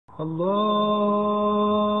الله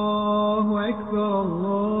أكبر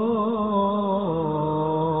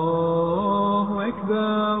الله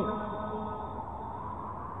أكبر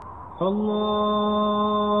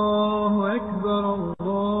الله أكبر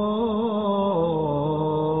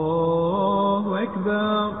الله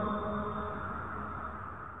أكبر.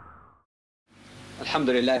 الحمد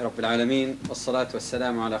لله رب العالمين والصلاة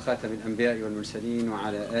والسلام على خاتم الأنبياء والمرسلين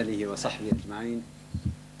وعلى آله وصحبه أجمعين.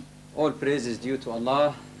 All praise is due to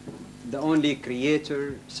Allah, the only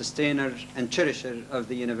creator, sustainer and cherisher of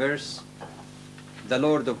the universe, the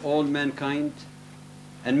Lord of all mankind,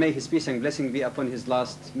 and may his peace and blessing be upon his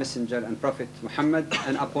last messenger and prophet Muhammad,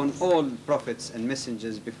 and upon all prophets and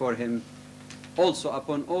messengers before him, also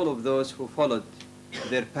upon all of those who followed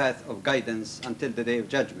their path of guidance until the day of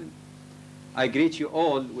judgment. I greet you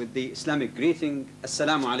all with the Islamic greeting,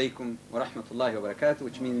 Assalamu alaikum wa rahmatullahi wa barakatuh,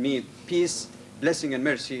 which means may peace, blessing and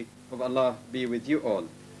mercy of Allah be with you all.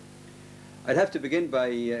 I'd have to begin by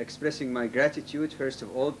expressing my gratitude, first of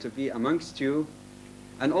all, to be amongst you,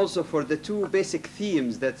 and also for the two basic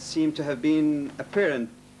themes that seem to have been apparent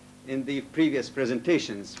in the previous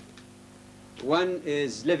presentations. One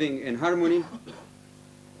is living in harmony,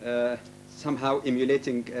 somehow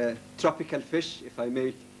emulating tropical fish, if I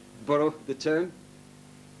may borrow the term.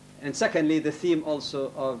 And secondly, the theme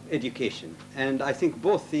also of education. And I think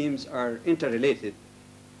both themes are interrelated.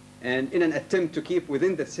 And in an attempt to keep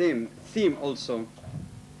within the same theme also,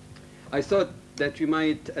 I thought that we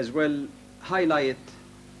might as well highlight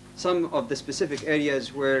some of the specific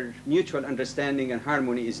areas where mutual understanding and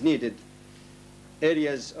harmony is needed,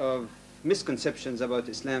 areas of misconceptions about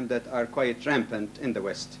Islam that are quite rampant in the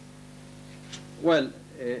West. Well,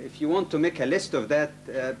 if you want to make a list of that,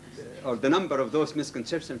 or the number of those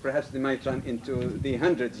misconceptions, perhaps they might run into the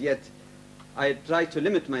hundreds, yet I try to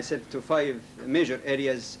limit myself to 5 major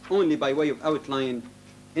areas only by way of outline,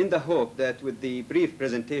 in the hope that with the brief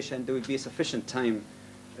presentation there will be sufficient time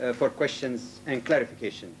for questions and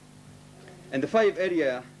clarification. And the 5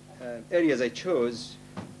 areas I chose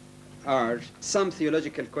are some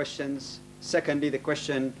theological questions, secondly the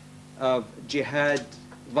question of jihad,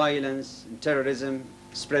 violence, and terrorism,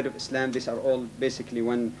 spread of Islam. These are all basically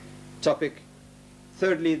one topic.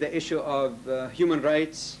 Thirdly, the issue of human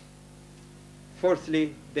rights.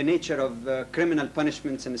 Fourthly, the nature of criminal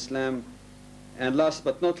punishments in Islam. And last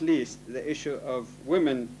but not least, the issue of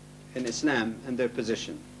women in Islam and their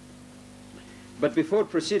position. But before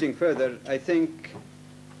proceeding further, I think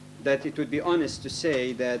that it would be honest to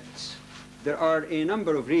say that there are a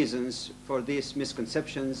number of reasons for these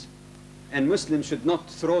misconceptions, and Muslims should not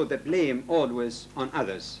throw the blame always on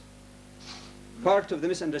others. Part of the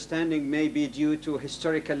misunderstanding may be due to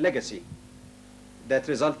historical legacy that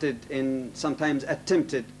resulted in sometimes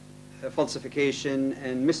attempted falsification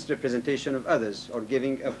and misrepresentation of others, or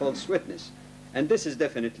giving a false witness. And this is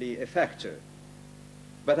definitely a factor.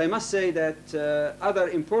 But I must say that other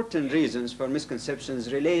important reasons for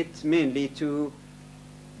misconceptions relate mainly to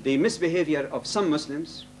the misbehavior of some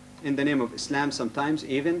Muslims in the name of Islam sometimes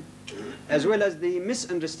even, as well as the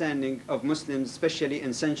misunderstanding of Muslims, especially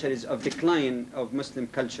in centuries of decline of Muslim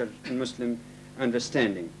culture and Muslim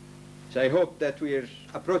understanding. So I hope that we're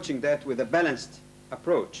approaching that with a balanced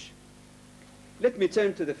approach. Let me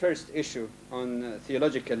turn to the first issue on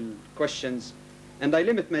theological questions, and I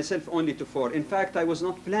limit myself only to 4. In fact, I was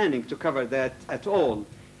not planning to cover that at all,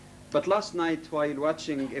 but last night while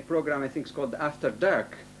watching a program I think it's called After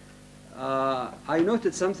Dark, I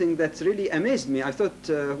noted something that really amazed me. I thought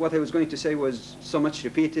what I was going to say was so much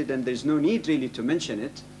repeated and there's no need really to mention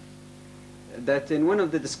it, that in one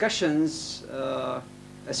of the discussions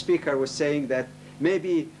a speaker was saying that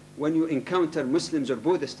maybe when you encounter Muslims or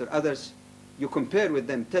Buddhists or others, you compare with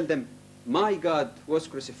them, tell them, my God was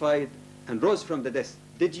crucified and rose from the dead.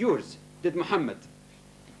 Did yours? Did Muhammad?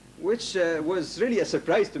 Which was really a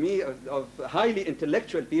surprise to me of highly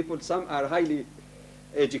intellectual people. Some are highly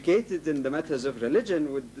educated in the matters of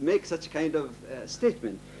religion would make such a kind of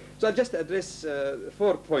statement. So I'll just address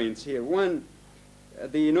 4 points here. One,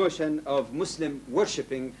 the notion of Muslim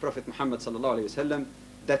worshipping Prophet Muhammad sallallahu alaihi wasallam,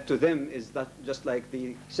 that to them is that just like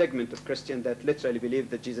the segment of Christian that literally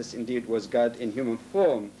believe that Jesus indeed was God in human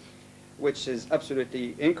form, which is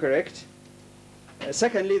absolutely incorrect.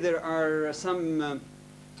 Secondly, there are some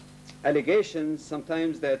allegations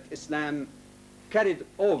sometimes that Islam carried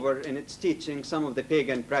over in its teaching some of the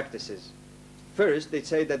pagan practices. First, they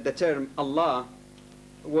say that the term Allah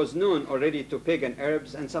was known already to pagan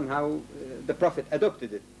Arabs and somehow the Prophet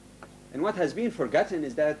adopted it. And what has been forgotten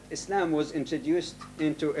is that Islam was introduced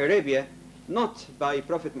into Arabia not by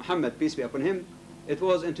Prophet Muhammad, peace be upon him. It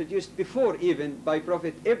was introduced before even by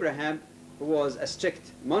Prophet Abraham who was a strict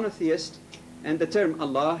monotheist, and the term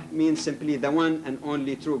Allah means simply the one and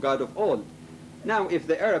only true God of all. Now, if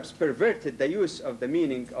the Arabs perverted the use of the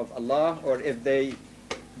meaning of Allah, or if they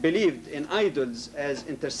believed in idols as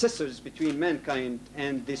intercessors between mankind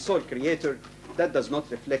and the sole creator, that does not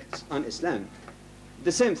reflect on Islam.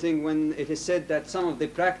 The same thing when it is said that some of the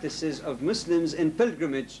practices of Muslims in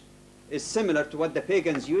pilgrimage is similar to what the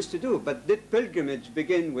pagans used to do. But did pilgrimage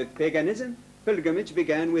begin with paganism? Pilgrimage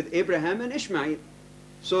began with Abraham and Ishmael.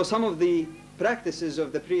 So some of the practices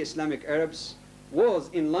of the pre-Islamic Arabs was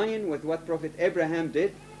in line with what Prophet Abraham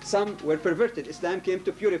did. Some were perverted. Islam came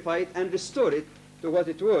to purify it and restore it to what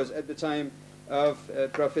it was at the time of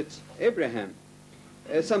Prophet Abraham.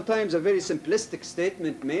 Sometimes a very simplistic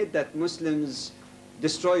statement made that Muslims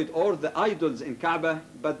destroyed all the idols in Kaaba,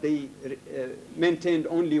 but they maintained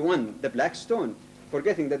only one, the black stone,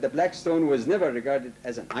 forgetting that the black stone was never regarded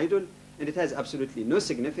as an idol, and it has absolutely no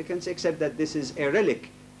significance except that this is a relic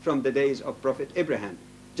from the days of Prophet Abraham.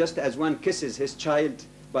 Just as one kisses his child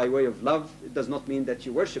by way of love, it does not mean that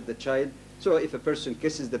you worship the child. So if a person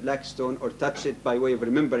kisses the black stone or touch it by way of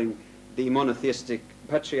remembering the monotheistic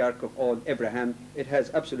patriarch of all, Abraham, it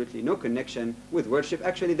has absolutely no connection with worship.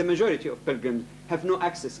 Actually, the majority of pilgrims have no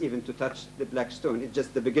access even to touch the black stone. It's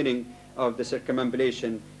just the beginning of the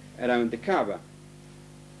circumambulation around the Kaaba.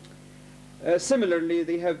 Similarly,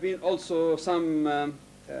 there have been also some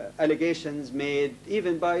allegations made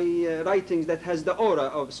even by writings that has the aura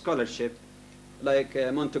of scholarship, like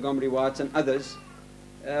Montgomery Watts and others,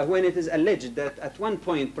 when it is alleged that at one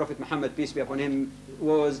point Prophet Muhammad, peace be upon him,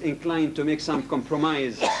 was inclined to make some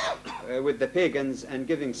compromise with the pagans and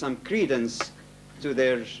giving some credence to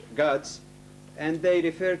their gods. And they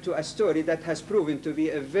refer to a story that has proven to be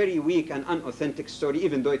a very weak and unauthentic story,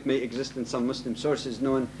 even though it may exist in some Muslim sources,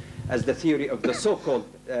 known as the theory of the so-called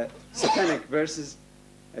satanic verses.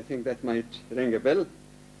 I think that might ring a bell.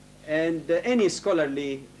 And any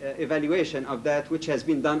scholarly evaluation of that, which has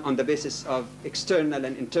been done on the basis of external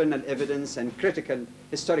and internal evidence and critical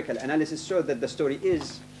historical analysis, shows that the story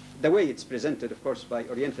is, the way it's presented, of course, by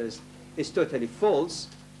Orientalists, is totally false,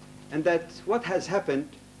 and that what has happened,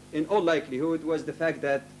 in all likelihood, was the fact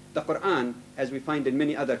that the Quran, as we find in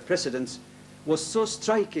many other precedents, was so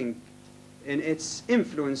striking in its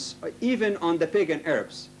influence, even on the pagan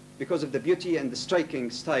Arabs, because of the beauty and the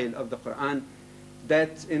striking style of the Quran,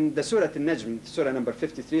 that in the Surah Al-Najm, Surah number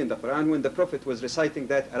 53 in the Quran, when the Prophet was reciting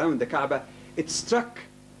that around the Kaaba, it struck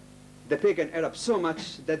the pagan Arabs so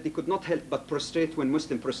much that they could not help but prostrate when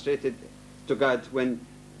Muslim prostrated to God when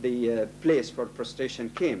the place for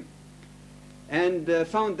prostration came. And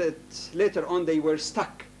found that later on they were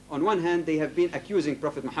stuck. On one hand, they have been accusing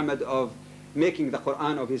Prophet Muhammad of making the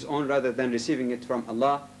Quran of his own rather than receiving it from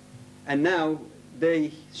Allah. And now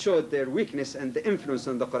they showed their weakness and the influence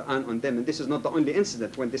on the Quran on them. And this is not the only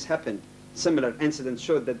incident when this happened. Similar incidents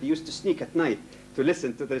showed that they used to sneak at night to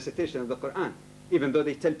listen to the recitation of the Quran, even though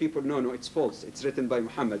they tell people, no, no, it's false. It's written by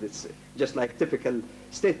Muhammad. It's just like typical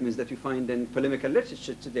statements that you find in polemical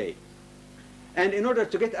literature today. And in order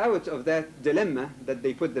to get out of that dilemma that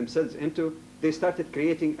they put themselves into, they started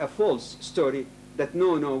creating a false story that,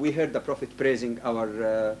 no, no, we heard the Prophet praising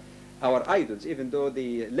our idols, even though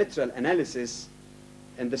the literal analysis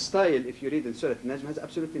and the style, if you read in Surah Al-Najm, has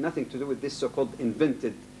absolutely nothing to do with this so-called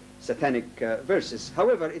invented satanic verses.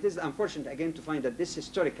 However, it is unfortunate again to find that this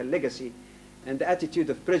historical legacy and the attitude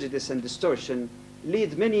of prejudice and distortion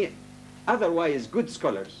lead many otherwise good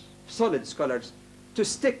scholars, solid scholars, to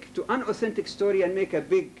stick to unauthentic story and make a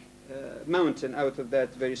big mountain out of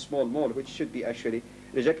that very small mole, which should be actually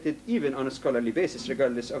rejected even on a scholarly basis,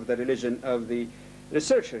 regardless of the religion of the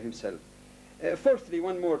researcher himself. Fourthly,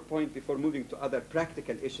 one more point before moving to other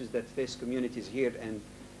practical issues that face communities here and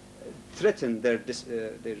threaten their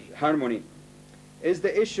harmony, is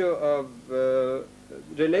the issue of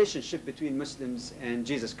relationship between Muslims and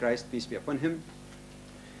Jesus Christ, peace be upon him.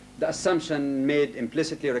 The assumption made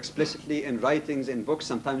implicitly or explicitly in writings, in books,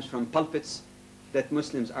 sometimes from pulpits, that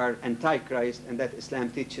Muslims are anti-Christ and that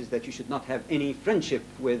Islam teaches that you should not have any friendship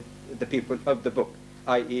with the people of the book,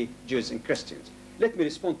 i.e. Jews and Christians. Let me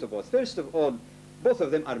respond to both. First of all, both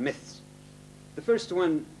of them are myths. The first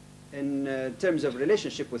one, in terms of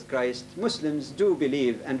relationship with Christ, Muslims do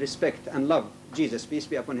believe and respect and love Jesus, peace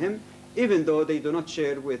be upon him, even though they do not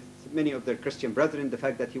share with many of their Christian brethren the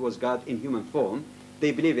fact that he was God in human form.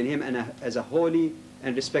 They believe in him as a holy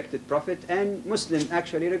and respected prophet, and Muslims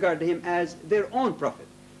actually regard him as their own prophet.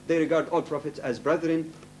 They regard all prophets as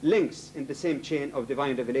brethren, links in the same chain of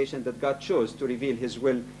divine revelation that God chose to reveal his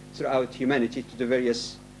will throughout humanity to the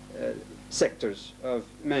various sectors of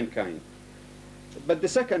mankind. But the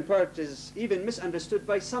second part is even misunderstood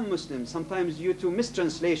by some Muslims, sometimes due to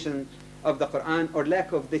mistranslation of the Quran or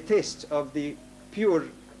lack of the taste of the pure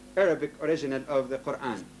Arabic original of the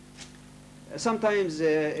Quran. Sometimes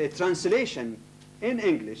a translation in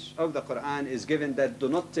English of the Quran is given that do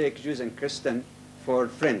not take Jews and Christians for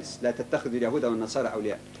friends. لا تتخذوا اليهود والنصارى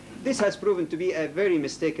أولياء. This has proven to be a very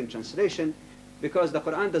mistaken translation because the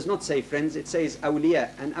Quran does not say friends, it says awliya.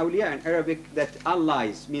 And awliya in Arabic, that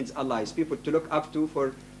allies means allies, people to look up to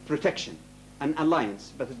for protection, an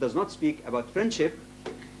alliance. But it does not speak about friendship.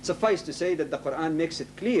 Suffice to say that the Quran makes it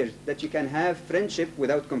clear that you can have friendship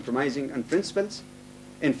without compromising on principles.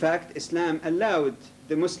 In fact, Islam allowed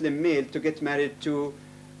the Muslim male to get married to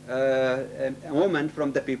a woman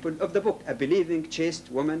from the people of the book, a believing,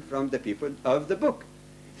 chaste woman from the people of the book.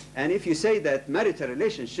 And if you say that marital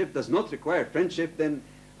relationship does not require friendship, then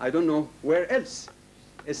I don't know where else.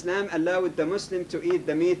 Islam allowed the Muslim to eat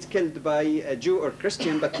the meat killed by a Jew or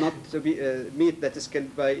Christian, but not to be meat that is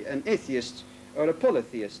killed by an atheist or a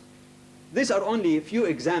polytheist. These are only a few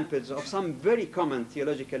examples of some very common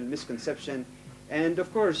theological misconception. And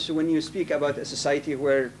of course, when you speak about a society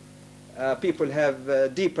where people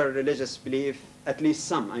have deeper religious belief, at least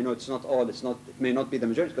some, I know it's not all, it may not be the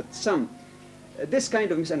majority, but some, this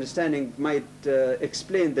kind of misunderstanding might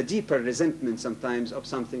explain the deeper resentment sometimes of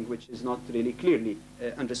something which is not really clearly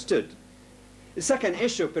understood. The second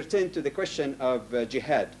issue pertains to the question of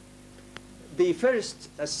jihad. The first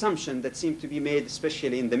assumption that seems to be made,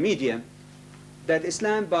 especially in the media, that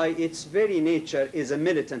Islam by its very nature is a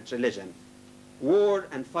militant religion. War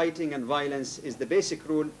and fighting and violence is the basic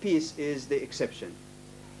rule, peace is the exception.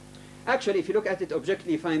 Actually, if you look at it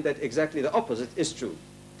objectively, you find that exactly the opposite is true.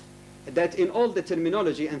 That in all the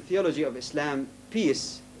terminology and theology of Islam,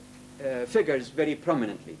 peace figures very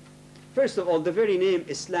prominently. First of all, the very name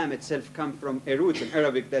Islam itself comes from a root in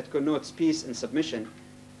Arabic that connotes peace and submission.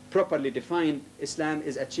 Properly defined, Islam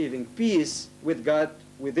is achieving peace with God,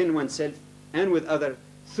 within oneself, and with others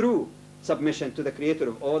through submission to the Creator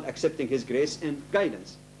of all, accepting His grace and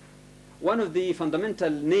guidance. One of the fundamental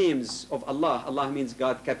names of Allah, Allah means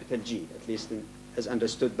God, capital G, at least as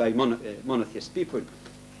understood by monotheist people.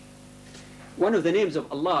 One of the names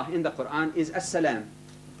of Allah in the Quran is As-Salam,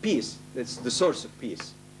 peace. That's the source of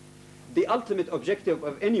peace. The ultimate objective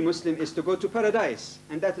of any Muslim is to go to paradise,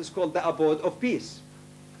 and that is called the abode of peace.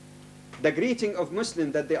 The greeting of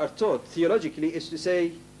Muslim that they are taught theologically is to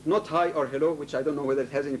say not hi or hello, which I don't know whether it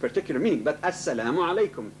has any particular meaning, but Assalamu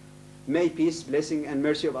alaikum. May peace, blessing, and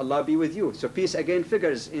mercy of Allah be with you. So peace again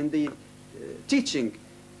figures in the teaching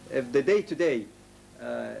of the day-to-day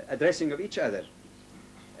addressing of each other.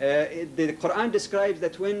 The Quran describes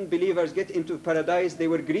that when believers get into paradise, they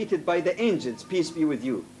were greeted by the angels, peace be with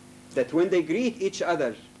you. That when they greet each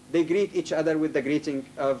other with the greeting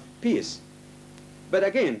of peace. But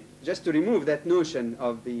again, just to remove that notion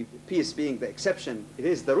of the peace being the exception, it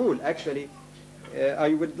is the rule actually.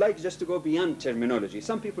 I would like just to go beyond terminology.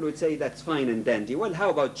 Some people would say that's fine and dandy. Well, how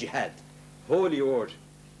about jihad? Holy war.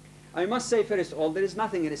 I must say first of all, there is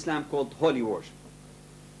nothing in Islam called holy war.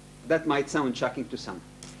 That might sound shocking to some.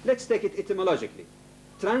 Let's take it etymologically.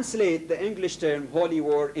 Translate the English term holy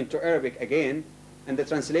war into Arabic again, and the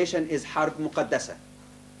translation is harb muqaddasa.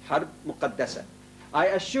 Harb muqaddasa. I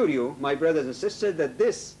assure you, my brothers and sisters, that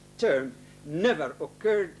this term never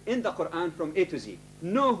occurred in the Quran from A to Z.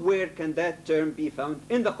 Nowhere can that term be found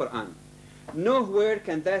in the Quran. Nowhere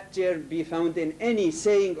can that term be found in any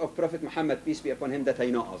saying of Prophet Muhammad, peace be upon him, that I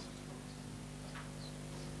know of.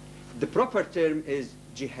 The proper term is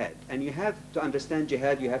jihad. And you have to understand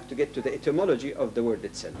jihad, you have to get to the etymology of the word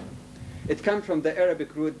itself. It comes from the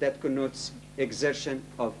Arabic root that connotes exertion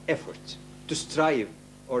of effort, to strive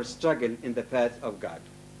or struggle in the path of God.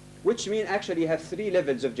 Which means actually you have three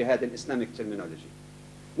levels of jihad in Islamic terminology.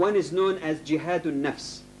 One is known as jihadun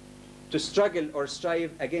nafs, to struggle or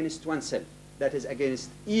strive against oneself, that is against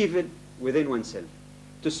evil within oneself.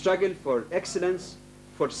 To struggle for excellence,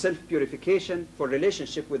 for self-purification, for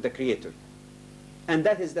relationship with the Creator. And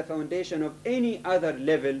that is the foundation of any other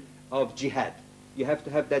level of jihad. You have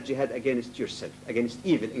to have that jihad against yourself, against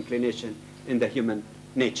evil inclination in the human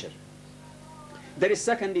nature. There is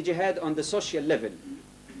secondly jihad on the social level,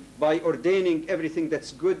 by ordaining everything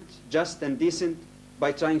that's good, just, and decent,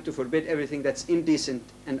 by trying to forbid everything that's indecent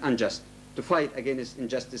and unjust, to fight against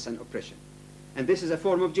injustice and oppression. And this is a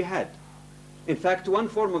form of jihad. In fact, one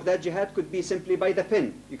form of that jihad could be simply by the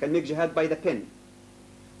pen. You can make jihad by the pen.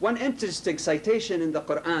 One interesting citation in the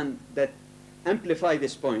Quran that amplifies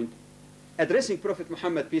this point, addressing Prophet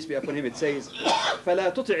Muhammad, peace be upon him, it says,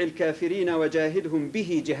 فَلَا تُطِعِ الْكَافِرِينَ وَجَاهِدْهُمْ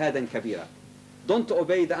بِهِ جِهَادًا كَبِيرًا. Don't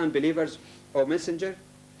obey the unbelievers, O Messenger,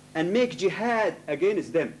 and make jihad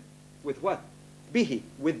against them. With what? Bihi,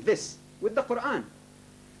 with this, with the Quran.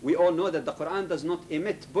 We all know that the Quran does not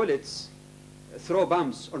emit bullets, throw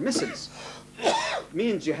bombs or missiles.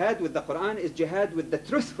 Means jihad with the Quran is jihad with the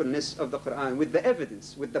truthfulness of the Quran, with the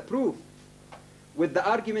evidence, with the proof, with the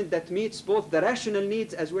argument that meets both the rational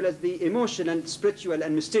needs as well as the emotional, spiritual,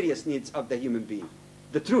 and mysterious needs of the human being.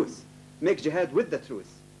 The truth. Make jihad with the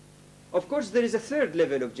truth. Of course, there is a third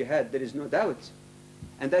level of jihad, there is no doubt,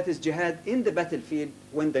 and that is jihad in the battlefield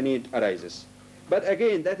when the need arises. But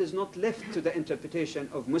again, that is not left to the interpretation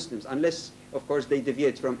of Muslims, unless, of course, they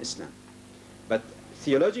deviate from Islam. But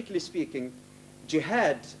theologically speaking,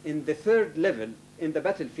 jihad in the third level, in the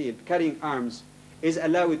battlefield, carrying arms, is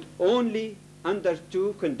allowed only under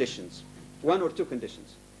two conditions, one or two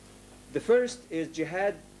conditions. The first is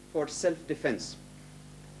jihad for self-defense.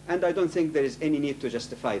 And I don't think there is any need to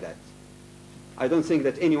justify that. I don't think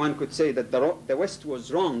that anyone could say that the West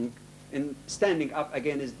was wrong in standing up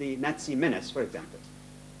against the Nazi menace, for example.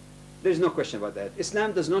 There is no question about that.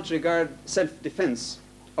 Islam does not regard self-defense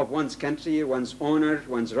of one's country, one's honor,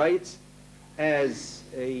 one's rights as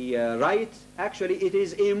a right. Actually, it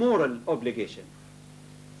is a moral obligation.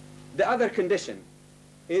 The other condition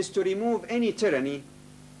is to remove any tyranny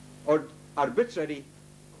or arbitrary,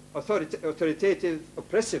 authoritative,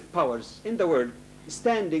 oppressive powers in the world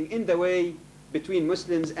standing in the way between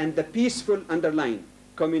Muslims and the peaceful underlying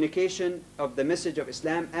communication of the message of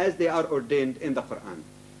Islam as they are ordained in the Quran.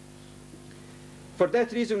 For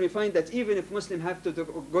that reason, we find that even if Muslims have to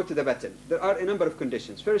go to the battle, there are a number of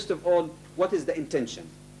conditions. First of all, what is the intention?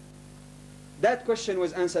 That question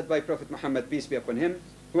was answered by Prophet Muhammad, peace be upon him,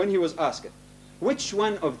 when he was asked, which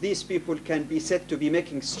one of these people can be said to be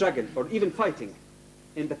making struggle or even fighting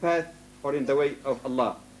in the path or in the way of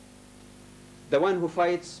Allah? The one who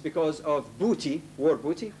fights because of booty, war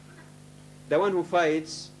booty? The one who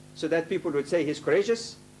fights so that people would say he's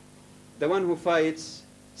courageous? The one who fights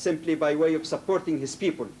simply by way of supporting his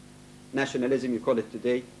people? Nationalism, you call it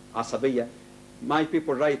today, asabiyya. My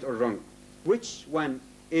people, right or wrong? Which one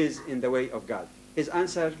is in the way of God? His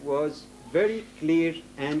answer was very clear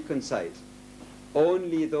and concise.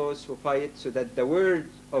 Only those who fight so that the word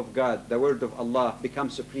of God, the word of Allah,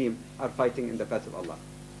 becomes supreme, are fighting in the path of Allah.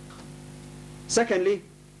 Secondly,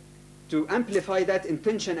 to amplify that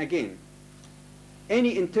intention again,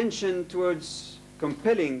 any intention towards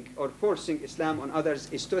compelling or forcing Islam on others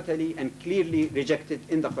is totally and clearly rejected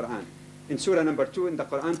in the Quran. In Surah number 2 in the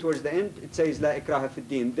Quran, towards the end, it says, La ikraha fi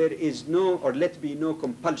din. There is no, or let be no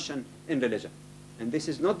compulsion in religion. And this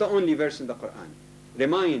is not the only verse in the Quran.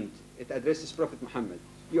 Remind, it addresses Prophet Muhammad.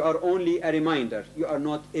 You are only a reminder. You are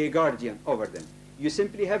not a guardian over them. You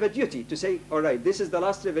simply have a duty to say, all right, this is the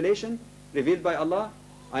last revelation revealed by Allah.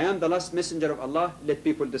 I am the last messenger of Allah. Let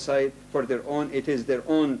people decide for their own. It is their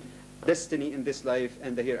own destiny in this life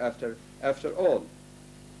and the hereafter, after all.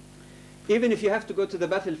 Even if you have to go to the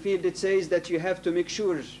battlefield, it says that you have to make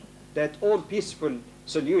sure that all peaceful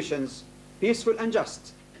solutions, peaceful and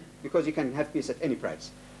just, because you can have peace at any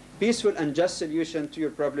price, peaceful and just solution to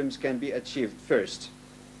your problems can be achieved first.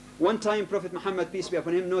 One time, Prophet Muhammad, peace be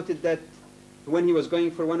upon him, noted that when he was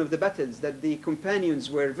going for one of the battles, that the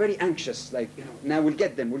companions were very anxious, like, now we'll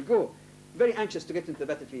get them, we'll go. Very anxious to get into the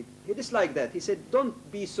battlefield. He disliked that. He said,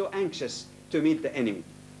 don't be so anxious to meet the enemy,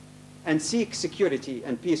 and seek security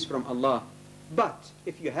and peace from Allah. But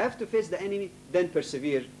if you have to face the enemy, then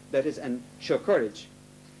persevere, that is, and show courage.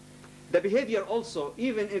 The behavior also,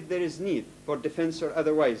 even if there is need for defense or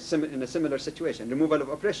otherwise, in a similar situation, removal of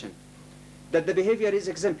oppression, that the behavior is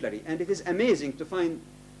exemplary. And it is amazing to find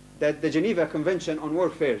that the Geneva Convention on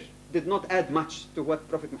Warfare did not add much to what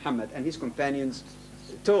Prophet Muhammad and his companions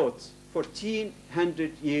taught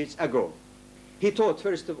 1400 years ago. He taught,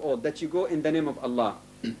 first of all, that you go in the name of Allah.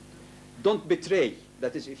 Don't betray.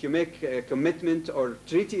 That is, if you make a commitment or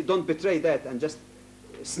treaty, don't betray that and just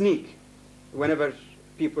sneak whenever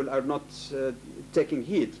people are not taking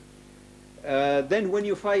heed. Then when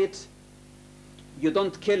you fight, you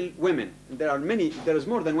don't kill women. There is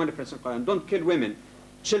more than one reference in the Quran. Don't kill women,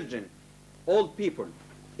 children, old people,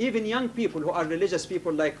 even young people who are religious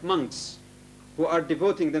people like monks who are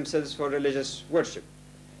devoting themselves for religious worship.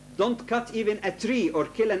 Don't cut even a tree or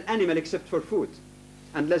kill an animal except for food.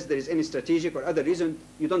 Unless there is any strategic or other reason,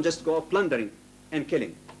 you don't just go plundering and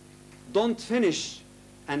killing. Don't finish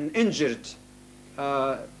an injured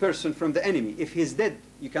person from the enemy. If he's dead,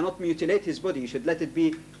 you cannot mutilate his body. You should let it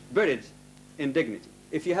be buried in dignity.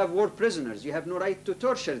 If you have war prisoners, you have no right to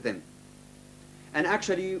torture them. And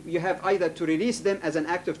actually, you have either to release them as an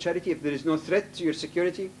act of charity if there is no threat to your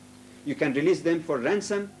security. You can release them for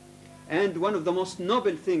ransom. And one of the most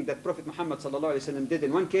noble things that Prophet Muhammad ﷺ did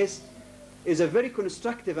in one case is a very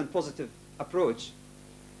constructive and positive approach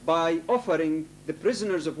by offering the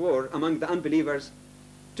prisoners of war among the unbelievers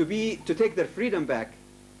to take their freedom back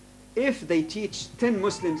if they teach 10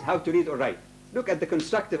 Muslims how to read or write. Look at the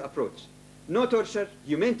constructive approach. No torture,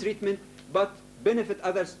 humane treatment, but benefit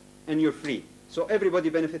others and you're free. So everybody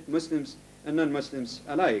benefit, Muslims and non-Muslims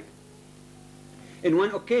alike. In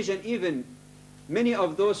one occasion, even many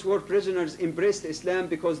of those who were prisoners embraced Islam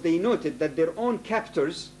because they noted that their own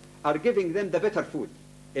captors are giving them the better food.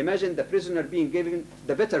 Imagine the prisoner being given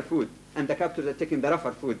the better food and the captors are taking the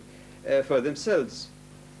rougher food for themselves.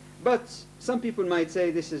 But some people might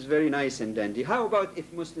say this is very nice and dandy. How about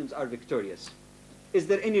if Muslims are victorious? Is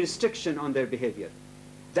there any restriction on their behavior?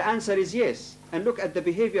 The answer is yes. And look at the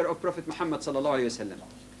behavior of Prophet Muhammad ﷺ.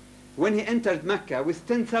 When he entered Mecca with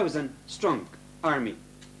 10,000 strong army,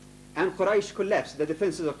 and Quraysh collapsed, the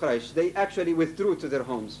defenses of Quraysh, they actually withdrew to their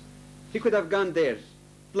homes. He could have gone there,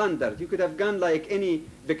 plundered. He could have gone like any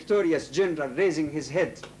victorious general, raising his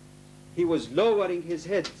head. He was lowering his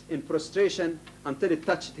head in prostration until it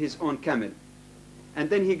touched his own camel. And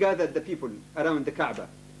then he gathered the people around the Kaaba,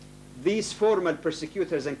 these formal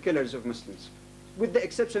persecutors and killers of Muslims, with the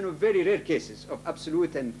exception of very rare cases of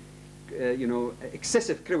absolute and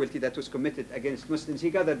excessive cruelty that was committed against Muslims. He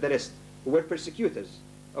gathered the rest who were persecutors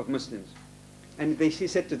of Muslims. And he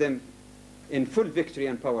said to them in full victory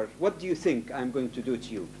and power, what do you think I'm going to do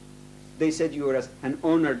to you? They said, you are an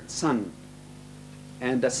honored son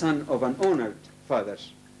and a son of an honored father.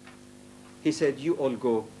 He said, you all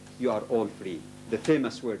go, you are all free. The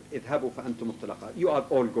famous word, اذهبوا فأنتم الطلقاء. You are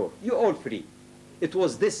all go, you all free. It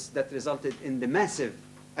was this that resulted in the massive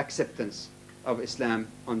acceptance of Islam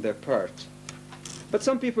on their part. But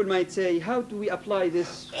some people might say, how do we apply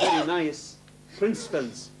this very nice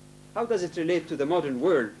principles? How does it relate to the modern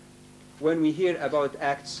world when we hear about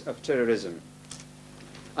acts of terrorism?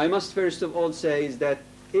 I must first of all say is that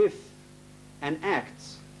if an act,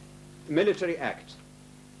 military act,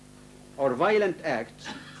 or violent act,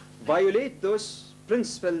 violate those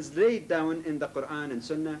principles laid down in the Quran and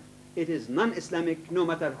Sunnah, it is non-Islamic no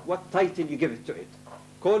matter what title you give it to it.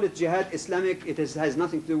 Call it jihad Islamic, it has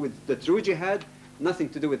nothing to do with the true jihad, nothing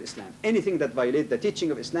to do with Islam. Anything that violates the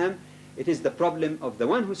teaching of Islam, it is the problem of the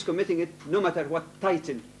one who's committing it, no matter what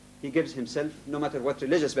title he gives himself, no matter what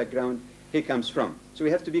religious background he comes from. So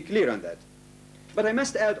we have to be clear on that. But I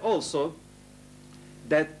must add also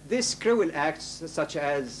that these cruel acts, such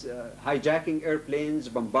as hijacking airplanes,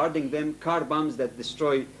 bombarding them, car bombs that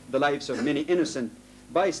destroy the lives of many innocent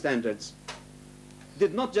bystanders,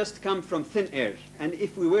 did not just come from thin air. And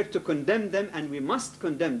if we were to condemn them, and we must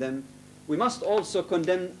condemn them, we must also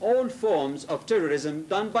condemn all forms of terrorism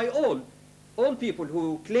done by all people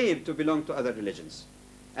who claim to belong to other religions.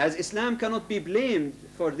 As Islam cannot be blamed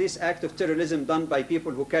for this act of terrorism done by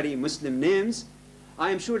people who carry Muslim names,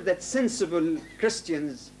 I am sure that sensible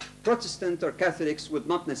Christians, Protestant or Catholics, would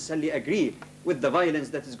not necessarily agree with the violence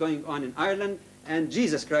that is going on in Ireland, and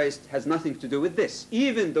Jesus Christ has nothing to do with this,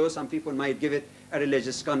 even though some people might give it a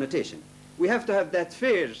religious connotation. We have to have that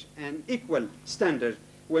fair and equal standard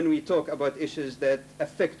when we talk about issues that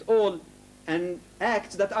affect all and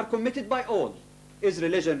acts that are committed by all. Is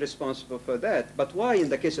religion responsible for that? But why in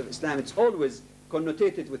the case of Islam it's always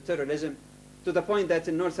connotated with terrorism, to the point that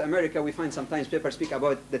in North America we find sometimes papers speak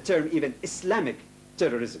about the term even Islamic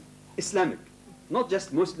terrorism. Islamic. Not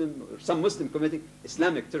just Muslim or some Muslim committing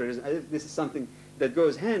Islamic terrorism. I think this is something that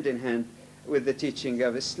goes hand in hand with the teaching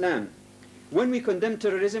of Islam. When we condemn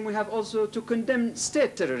terrorism, we have also to condemn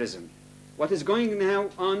state terrorism. What is going now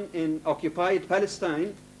on in occupied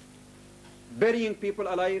Palestine, burying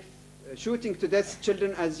people alive, shooting to death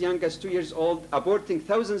children as young as 2 years old, aborting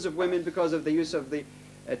thousands of women because of the use of the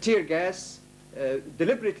tear gas,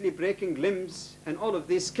 deliberately breaking limbs, and all of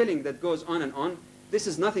this killing that goes on and on. This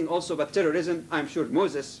is nothing also but terrorism. I'm sure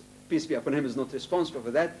Moses, peace be upon him, is not responsible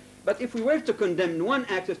for that. But if we were to condemn one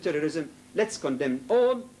act of terrorism, let's condemn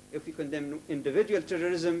all. If we condemn individual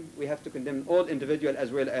terrorism, we have to condemn all individual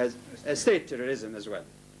as well as state terrorism as well.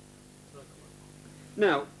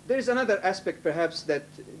 Now, there is another aspect perhaps that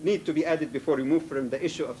need to be added before we move from the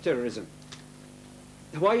issue of terrorism.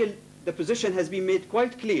 While the position has been made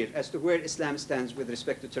quite clear as to where Islam stands with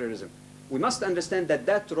respect to terrorism, we must understand that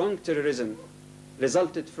that wrong terrorism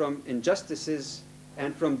resulted from injustices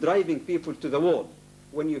and from driving people to the wall.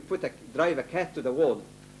 When you drive a cat to the wall,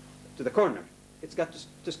 to the corner, it's got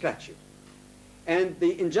to scratch you. And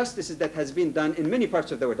the injustices that has been done in many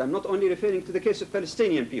parts of the world, I'm not only referring to the case of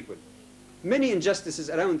Palestinian people, many injustices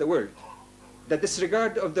around the world, the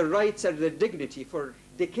disregard of their rights and their dignity for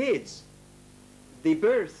decades, the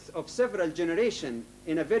birth of several generations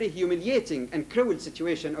in a very humiliating and cruel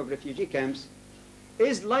situation of refugee camps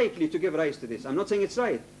is likely to give rise to this. I'm not saying it's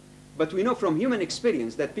right, but we know from human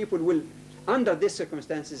experience that people will, under these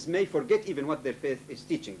circumstances, may forget even what their faith is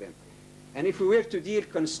teaching them. And if we were to deal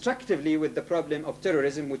constructively with the problem of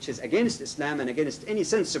terrorism, which is against Islam and against any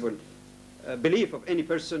sensible belief of any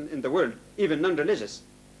person in the world, even non-religious,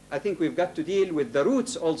 I think we've got to deal with the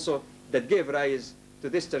roots also that gave rise to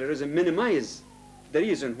this terrorism, minimize the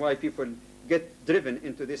reason why people get driven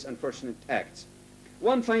into these unfortunate acts.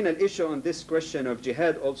 One final issue on this question of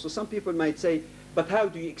jihad also, some people might say, but how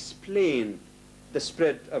do you explain the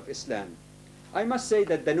spread of Islam? I must say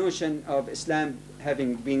that the notion of Islam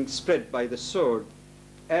having been spread by the sword,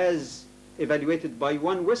 as evaluated by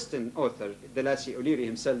one Western author, Dalasi O'Leary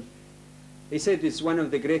himself, he said it's one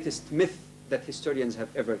of the greatest myths that historians have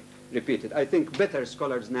ever repeated. I think better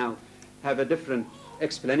scholars now have a different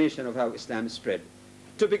explanation of how Islam spread.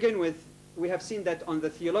 To begin with, we have seen that on the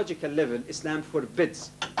theological level, Islam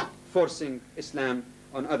forbids forcing Islam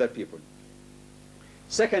on other people.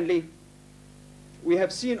 Secondly, we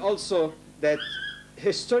have seen also that,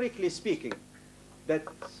 historically speaking, that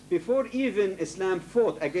before even Islam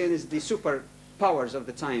fought against the superpowers of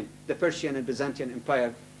the time, the Persian and Byzantine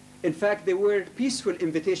Empire, in fact, there were peaceful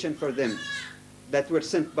invitations for them that were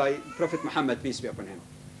sent by Prophet Muhammad, peace be upon him.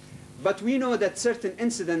 But we know that certain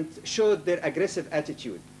incidents showed their aggressive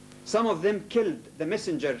attitude. Some of them killed the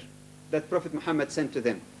messenger that Prophet Muhammad sent to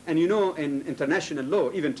them. And you know, in international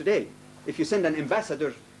law, even today, if you send an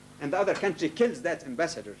ambassador and the other country kills that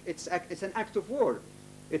ambassador, it's an act of war.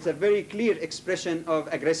 It's a very clear expression of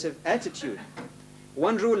aggressive attitude.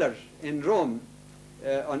 One ruler in Rome,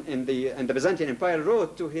 in the Byzantine Empire,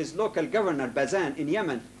 wrote to his local governor, Bazan, in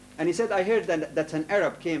Yemen, and he said, I heard that an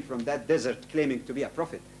Arab came from that desert claiming to be a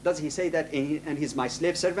prophet. Does he say that, and he's my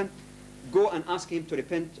slave servant? Go and ask him to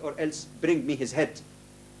repent, or else bring me his head.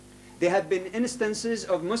 There have been instances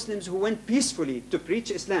of Muslims who went peacefully to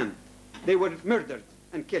preach Islam. They were murdered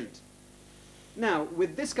and killed. Now,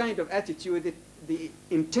 with this kind of attitude, the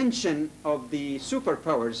intention of the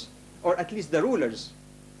superpowers, or at least the rulers,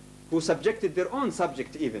 who subjected their own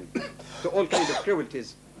subject even to all kinds of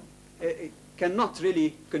cruelties, cannot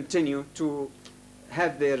really continue to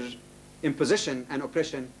have their imposition and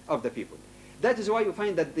oppression of the people. That is why you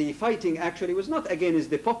find that the fighting actually was not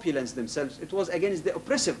against the populace themselves, it was against the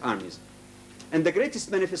oppressive armies. And the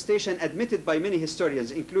greatest manifestation admitted by many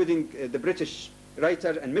historians, including the British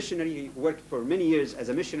writer and missionary who worked for many years as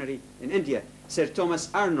a missionary in India, Sir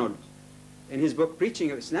Thomas Arnold, in his book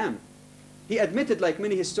Preaching of Islam, he admitted, like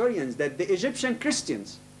many historians, that the Egyptian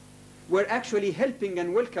Christians were actually helping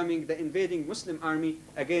and welcoming the invading Muslim army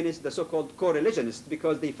against the so-called co-religionists,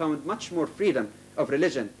 because they found much more freedom of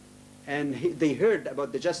religion. And they heard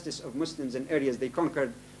about the justice of Muslims in areas they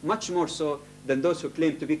conquered, much more so than those who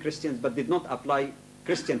claimed to be Christians but did not apply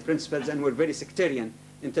Christian principles and were very sectarian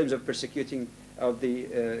in terms of persecuting of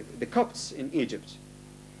the Copts in Egypt.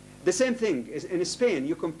 The same thing is in Spain.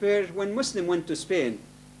 You compare when Muslim went to Spain,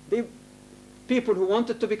 people who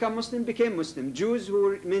wanted to become Muslim became Muslim. Jews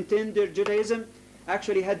who maintained their Judaism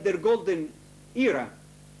actually had their golden era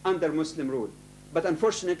under Muslim rule. But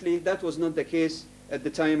unfortunately, that was not the case at the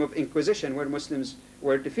time of Inquisition, where Muslims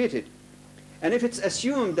were defeated. And if it's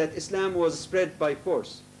assumed that Islam was spread by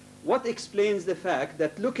force, what explains the fact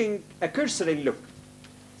that a cursory look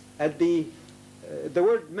at the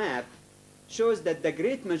world map shows that the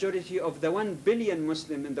great majority of the 1 billion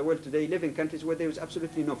Muslims in the world today live in countries where there was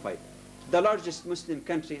absolutely no fight. The largest Muslim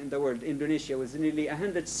country in the world, Indonesia, was nearly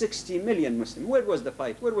 160 million Muslims. Where was the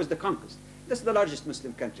fight? Where was the conquest? That's the largest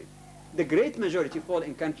Muslim country. The great majority fall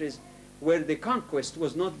in countries where the conquest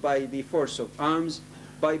was not by the force of arms,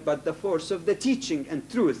 but the force of the teaching and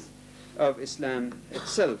truth of Islam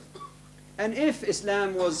itself. And if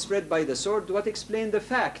Islam was spread by the sword, what explained the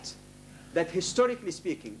fact that, historically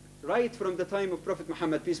speaking, right from the time of Prophet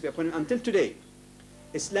Muhammad, peace be upon him, until today,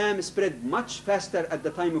 Islam spread much faster at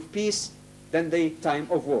the time of peace than the time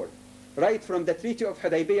of war. Right from the Treaty of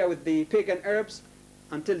Hudaybiyah with the pagan Arabs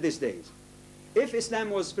until these days. If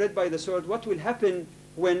Islam was spread by the sword, what will happen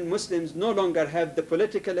when Muslims no longer have the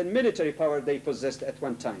political and military power they possessed at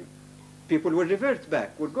one time? People will revert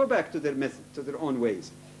back, will go back to their method, to their own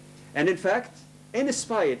ways. And in fact, in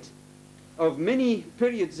spite of many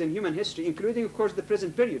periods in human history, including, of course, the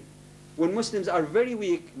present period, when Muslims are very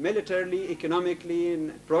weak militarily, economically,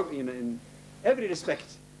 in every respect,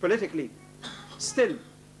 politically, still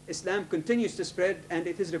Islam continues to spread, and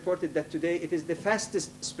it is reported that today it is the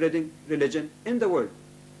fastest spreading religion in the world.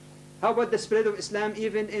 How about the spread of Islam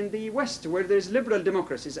even in the West, where there is liberal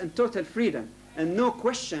democracies and total freedom, and no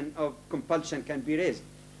question of compulsion can be raised?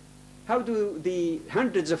 How do the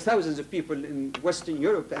hundreds of thousands of people in Western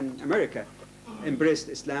Europe and America embrace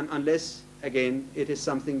Islam, unless, again, it is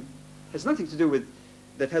something has nothing to do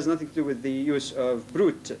with the use of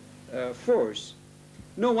brute force?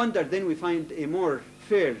 No wonder then we find a more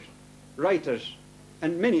fair writer,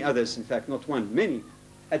 and many others, in fact, not one, many,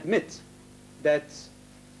 admit that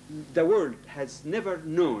the world has never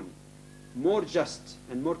known more just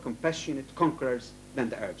and more compassionate conquerors than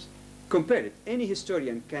the Arabs. Compare it. Any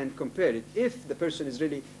historian can compare it, if the person is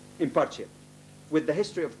really impartial, with the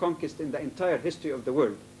history of conquest in the entire history of the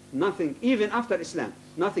world. Nothing, even after Islam,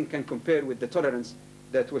 nothing can compare with the tolerance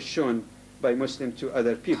that was shown by Muslims to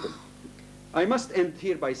other people. I must end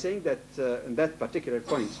here by saying that in that particular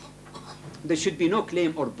point, there should be no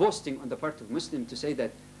claim or boasting on the part of Muslims to say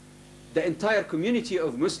that the entire community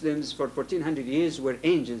of Muslims for 1400 years were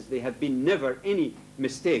angels. They have been never any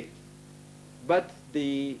mistake. But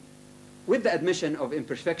with the admission of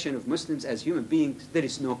imperfection of Muslims as human beings, there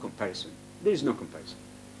is no comparison. There is no comparison.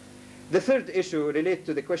 The third issue relates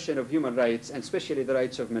to the question of human rights, and especially the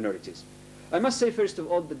rights of minorities. I must say, first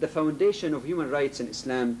of all, that the foundation of human rights in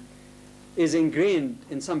Islam is ingrained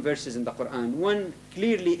in some verses in the Quran. One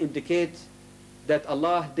clearly indicates that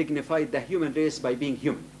Allah dignified the human race by being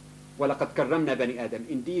human. وَلَقَدْ كَرَّمْنَا بَنِي آدَمَ.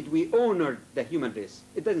 Indeed, we honored the human race.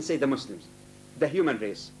 It doesn't say the Muslims, the human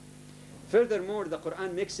race. Furthermore, the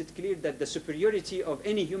Quran makes it clear that the superiority of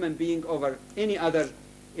any human being over any other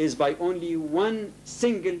is by only one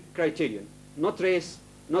single criterion. Not race,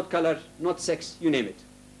 not color, not sex, you name it.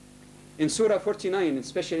 In Surah 49,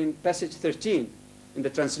 especially in passage 13, in the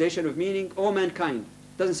translation of meaning, O mankind,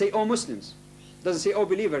 doesn't say O Muslims, doesn't say O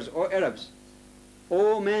believers, O Arabs.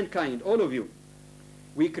 O mankind, all of you.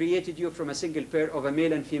 We created you from a single pair of a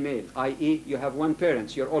male and female, i.e. you have one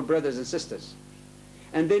parent, you're all brothers and sisters.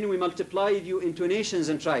 And then we multiplied you into nations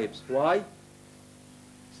and tribes. Why?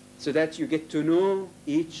 So that you get to know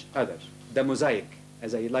each other. The mosaic,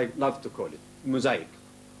 as I love to call it, mosaic.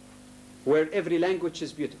 Where every language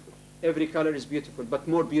is beautiful, every color is beautiful, but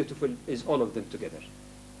more beautiful is all of them together.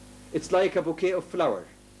 It's like a bouquet of flowers.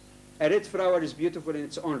 A red flower is beautiful in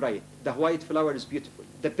its own right. The white flower is beautiful.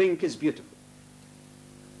 The pink is beautiful.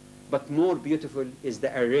 But more beautiful is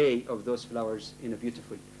the array of those flowers in a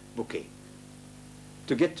beautiful bouquet.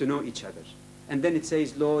 To get to know each other. And then it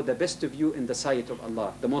says, lo, the best of you in the sight of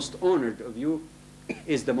Allah, the most honored of you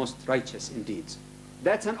is the most righteous in deeds.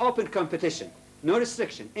 That's an open competition. No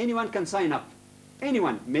restriction. Anyone can sign up.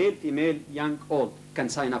 Anyone, male, female, young, old, can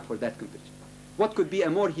sign up for that competition. What could be a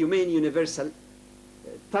more humane, universal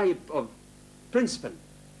type of principle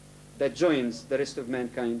that joins the rest of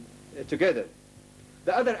mankind together?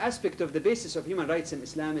 The other aspect of the basis of human rights in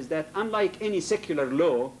Islam is that, unlike any secular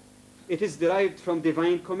law, it is derived from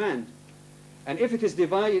divine command. And if it is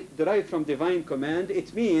derived from divine command,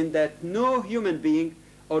 it means that no human being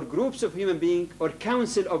or groups of human beings or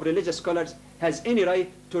council of religious scholars has any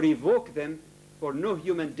right to revoke them, for no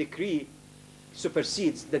human decree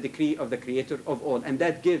supersedes the decree of the Creator of all. And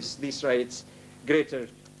that gives these rights greater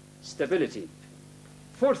stability.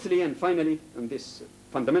 Fourthly and finally, on these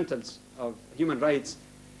fundamentals of human rights,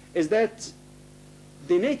 is that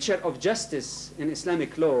the nature of justice in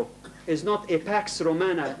Islamic law is not a Pax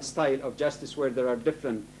Romana style of justice where there are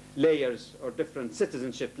different layers or different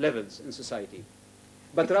citizenship levels in society.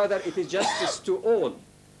 But rather it is justice to all.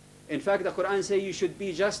 In fact, the Quran says you should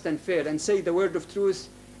be just and fair and say the word of truth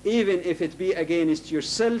even if it be against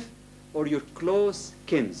yourself or your close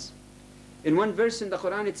kins. In one verse in the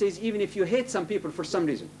Quran it says even if you hate some people for some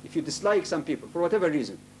reason, if you dislike some people for whatever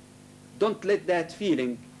reason, don't let that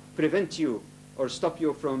feeling prevent you or stop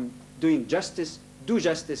you from doing justice. Do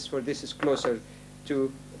justice, for this is closer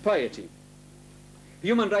to piety.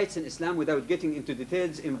 Human rights in Islam, without getting into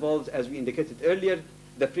details, involves, as we indicated earlier,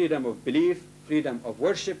 the freedom of belief, freedom of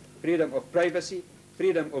worship, freedom of privacy,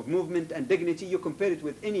 freedom of movement and dignity. You compare it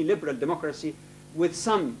with any liberal democracy with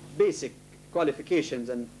some basic qualifications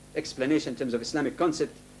and explanation in terms of Islamic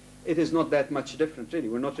concept. It is not that much different, really.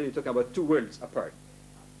 We're not really talking about two worlds apart.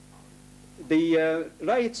 The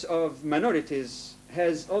rights of minorities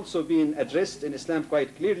has also been addressed in Islam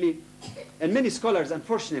quite clearly, and many scholars,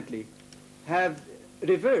 unfortunately, have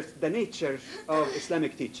reversed the nature of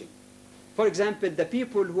Islamic teaching. For example, the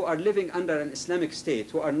people who are living under an Islamic state,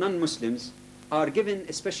 who are non-Muslims, are given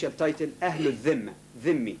a special title, Ahlul Dhimma,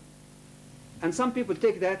 Dhimmi. And some people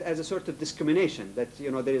take that as a sort of discrimination, that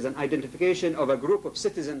there is an identification of a group of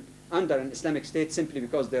citizens under an Islamic state simply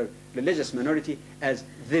because they're religious minority as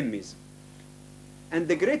Dhimmis. And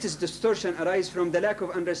the greatest distortion arises from the lack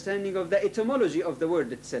of understanding of the etymology of the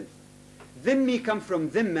word itself. Dhimmi come from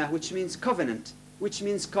dhimma, which means covenant, which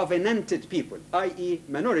means covenanted people, i.e.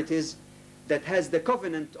 minorities that has the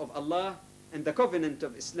covenant of Allah and the covenant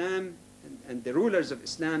of Islam and the rulers of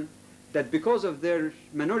Islam, that because of their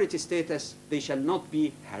minority status, they shall not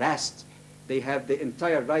be harassed. They have the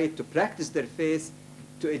entire right to practice their faith,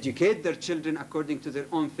 to educate their children according to their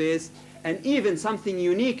own faith, and even something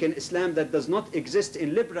unique in Islam that does not exist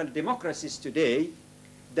in liberal democracies today,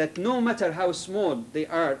 that no matter how small they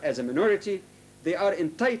are as a minority, they are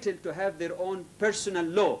entitled to have their own personal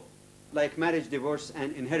law, like marriage, divorce,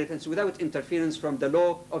 and inheritance, without interference from the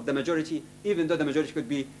law of the majority, even though the majority could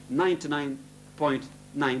be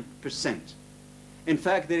 99.9%. In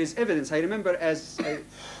fact, there is evidence. I remember as a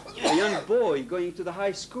young boy going to the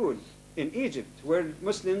high school in Egypt, where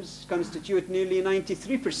Muslims constitute nearly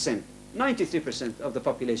 93% of the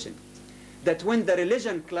population, that when the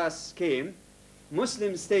religion class came,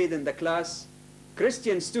 Muslims stayed in the class,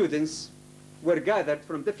 Christian students were gathered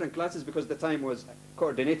from different classes because the time was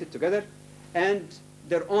coordinated together, and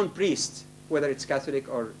their own priest, whether it's Catholic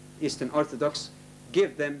or Eastern Orthodox,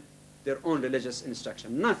 give them their own religious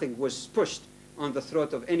instruction. Nothing was pushed on the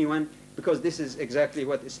throat of anyone, because this is exactly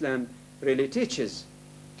what Islam really teaches.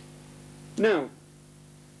 Now,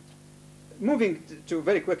 moving to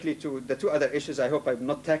very quickly to the two other issues, I hope I'm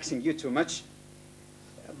not taxing you too much.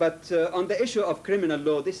 But on the issue of criminal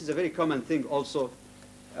law, this is a very common thing also.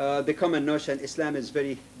 The common notion, Islam is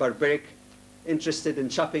very barbaric, interested in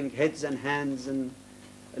chopping heads and hands and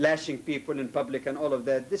lashing people in public and all of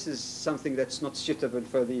that. This is something that's not suitable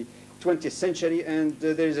for the 20th century, and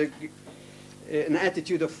there is an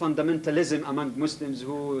attitude of fundamentalism among Muslims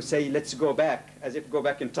who say, let's go back, as if go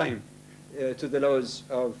back in time to the laws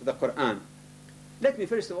of the Quran. Let me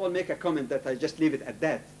first of all make a comment that I just leave it at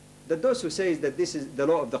that those who say that this is the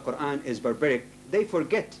law of the Quran is barbaric, they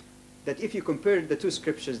forget that if you compare the two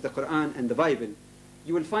scriptures, the Quran and the Bible,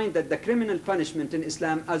 you will find that the criminal punishment in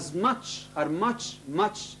Islam are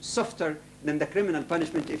much softer than the criminal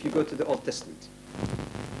punishment if you go to the Old Testament.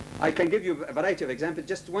 I can give you a variety of examples,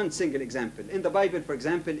 just one single example. In the Bible, for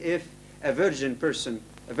example, if a virgin person,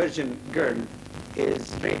 a virgin girl,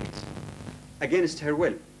 is raped against her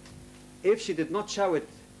will, if she did not show it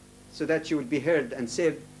so that she would be heard and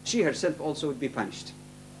saved, she herself also would be punished,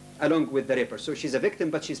 along with the raper. So she's a victim,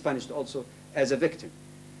 but she's punished also as a victim.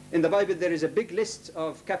 In the Bible, there is a big list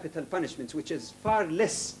of capital punishments, which is far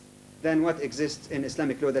less than what exists in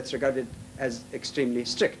Islamic law that's regarded as extremely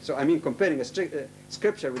strict. So I mean, comparing a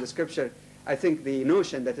scripture with a scripture, I think the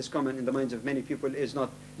notion that is common in the minds of many people is not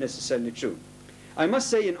necessarily true. I must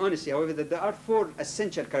say in honesty, however, that there are four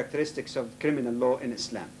essential characteristics of criminal law in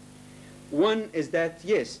Islam. One is that,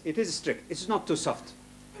 yes, it is strict. It's not too soft.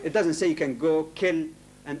 It doesn't say you can go kill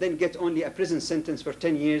and then get only a prison sentence for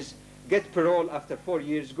 10 years, get parole after 4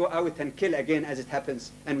 years, go out and kill again, as it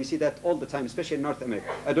happens. And we see that all the time, especially in North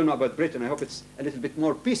America. I don't know about Britain. I hope it's a little bit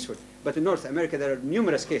more peaceful. But in North America, there are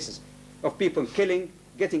numerous cases of people killing,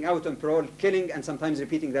 getting out on parole, killing, and sometimes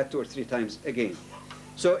repeating that 2 or 3 times again.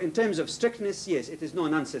 So in terms of strictness, yes, it is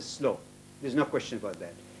no-nonsense law. There's no question about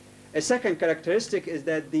that. A second characteristic is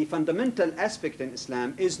that the fundamental aspect in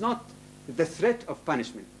Islam is not the threat of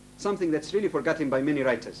punishment, something that's really forgotten by many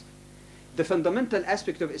writers. The fundamental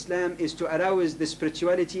aspect of Islam is to arouse the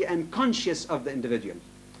spirituality and conscience of the individual.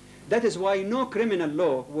 That is why no criminal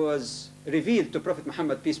law was revealed to Prophet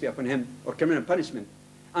Muhammad, peace be upon him, or criminal punishment,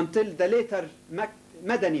 until the later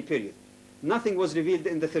Madani period. Nothing was revealed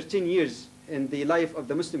in the 13 years in the life of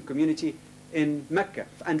the Muslim community in Mecca.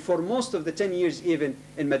 And for most of the 10 years even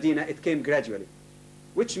in Medina, it came gradually.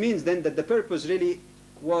 Which means then that the purpose really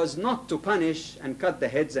was not to punish and cut the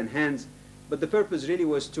heads and hands, but the purpose really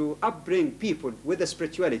was to upbring people with the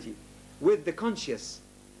spirituality, with the conscience,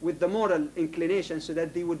 with the moral inclination, so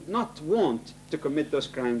that they would not want to commit those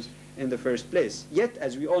crimes in the first place. Yet,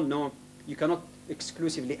 as we all know, you cannot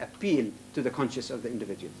exclusively appeal to the conscience of the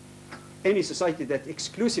individual. Any society that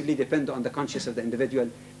exclusively depends on the conscience of the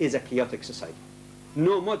individual is a chaotic society.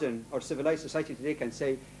 No modern or civilized society today can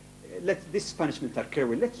say, this punishment are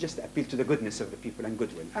cruel, let's just appeal to the goodness of the people and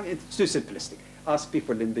goodwill. I mean, it's too simplistic. Ask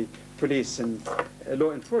people in the police and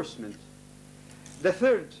law enforcement. The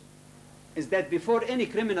third is that before any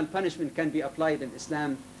criminal punishment can be applied in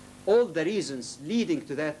Islam, all the reasons leading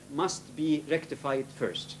to that must be rectified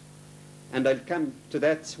first. And I'll come to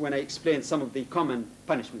that when I explain some of the common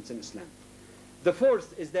punishments in Islam. The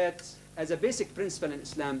fourth is that, as a basic principle in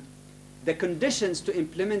Islam, the conditions to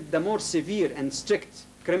implement the more severe and strict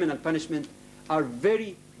criminal punishment are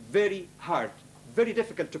very, very hard, very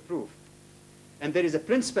difficult to prove. And there is a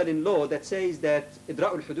principle in law that says that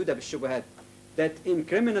إدراء الحدود بالشبهات, that in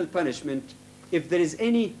criminal punishment, if there is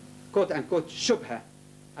any quote-unquote shubha,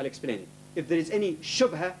 I'll explain it. If there is any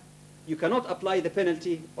shubha, you cannot apply the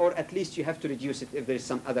penalty, or at least you have to reduce it if there is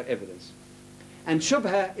some other evidence. And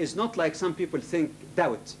shubha is not like some people think,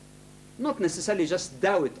 doubt. Not necessarily just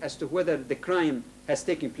doubt as to whether the crime has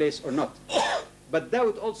taken place or not. But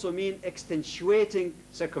doubt also means extenuating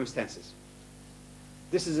circumstances.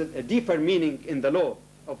 This is a deeper meaning in the law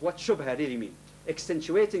of what shubha really means.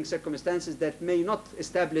 Extenuating circumstances that may not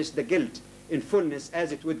establish the guilt in fullness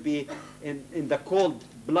as it would be in the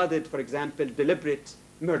cold-blooded, for example, deliberate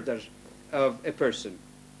murder of a person.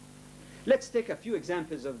 Let's take a few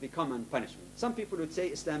examples of the common punishment. Some people would say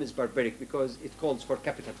Islam is barbaric because it calls for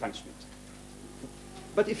capital punishment.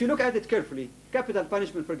 But if you look at it carefully, capital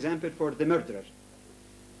punishment, for example, for the murderer.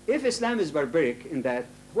 If Islam is barbaric in that,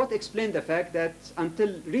 what explained the fact that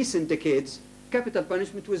until recent decades, capital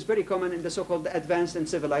punishment was very common in the so-called advanced and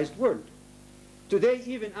civilized world? Today,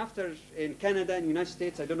 even after in Canada and the United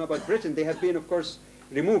States, I don't know about Britain, they have been, of course,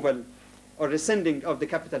 removal or rescinding of the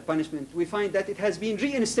capital punishment. We find that it has been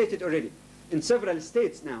reinstated already. In several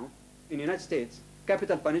states now, in the United States,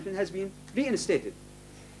 capital punishment has been reinstated.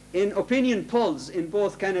 In opinion polls in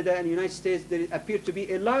both Canada and the United States, there appear to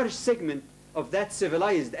be a large segment of that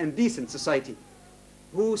civilized and decent society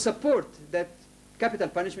who support that capital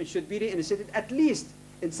punishment should be reinstated, at least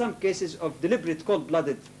in some cases of deliberate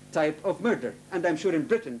cold-blooded type of murder. And I'm sure in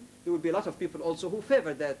Britain, there will be a lot of people also who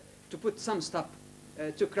favor that, to put some stop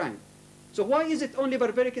to crime. So why is it only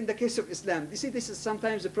barbaric in the case of Islam? You see, this is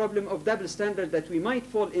sometimes a problem of double standard that we might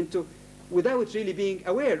fall into without really being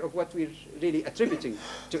aware of what we're really attributing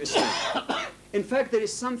to Islam. In fact, there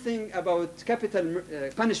is something about capital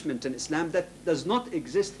punishment in Islam that does not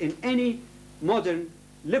exist in any modern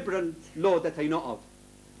liberal law that I know of.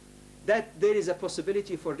 That there is a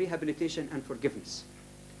possibility for rehabilitation and forgiveness.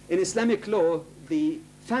 In Islamic law, the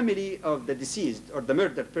family of the deceased or the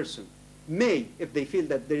murdered person may, if they feel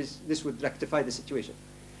that this would rectify the situation,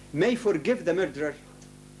 may forgive the murderer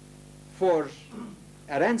for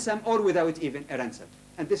a ransom or without even a ransom.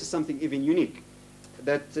 And this is something even unique,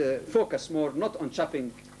 that focus more not on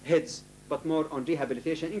chopping heads, but more on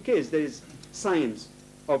rehabilitation in case there is signs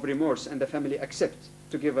of remorse and the family accept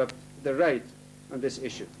to give up the right on this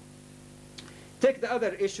issue. Take the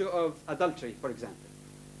other issue of adultery, for example.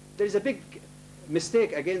 There is a big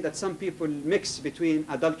mistake, again, that some people mix between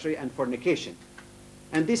adultery and fornication.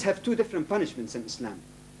 And these have two different punishments in Islam.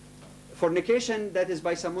 Fornication, that is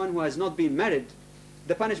by someone who has not been married,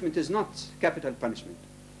 the punishment is not capital punishment.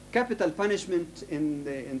 Capital punishment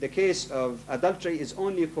in the case of adultery is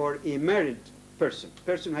only for a married person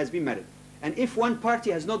who has been married. And if one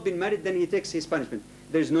party has not been married, then he takes his punishment.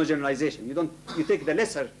 There is no generalization. You take the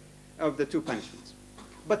lesser of the two punishments.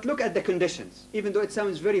 But look at the conditions, even though it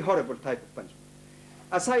sounds very horrible type of punishment.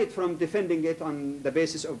 Aside from defending it on the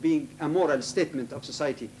basis of being a moral statement of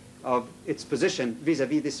society, of its position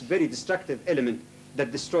vis-a-vis this very destructive element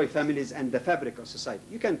that destroy families and the fabric of society.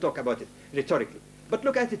 You can talk about it rhetorically. But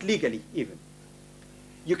look at it legally even.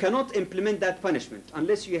 You cannot implement that punishment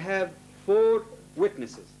unless you have 4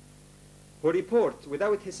 witnesses who report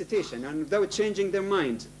without hesitation and without changing their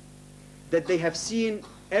minds that they have seen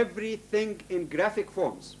everything in graphic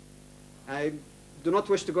forms. I do not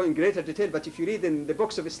wish to go in greater detail, but if you read in the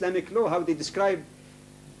books of Islamic law how they describe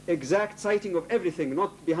exact citing of everything,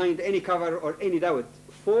 not behind any cover or any doubt,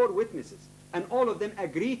 4 witnesses, and all of them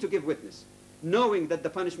agree to give witness, knowing that the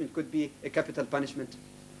punishment could be a capital punishment.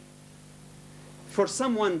 For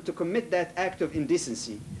someone to commit that act of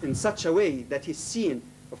indecency in such a way that he's seen,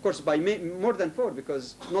 of course, by more than 4,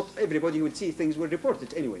 because not everybody who would see things will report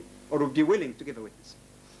it anyway, or would be willing to give a witness.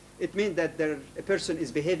 It means that a person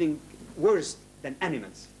is behaving worse than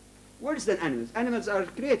animals. Worse than animals. Animals are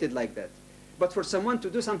created like that. But for someone to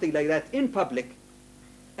do something like that in public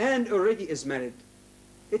and already is married,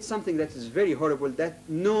 it's something that is very horrible that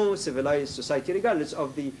no civilized society, regardless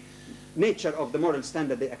of the nature of the moral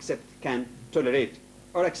standard they accept, can tolerate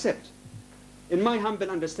or accept. In my humble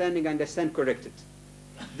understanding, I stand corrected.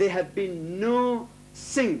 There have been no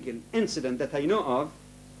single incident that I know of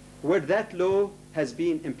where that law has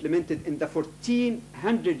been implemented in the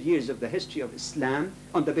 1400 years of the history of Islam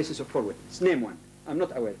on the basis of 4 witnesses. Name one. I'm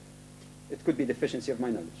not aware. It could be deficiency of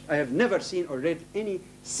my knowledge. I have never seen or read any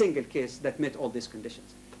single case that met all these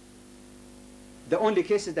conditions. The only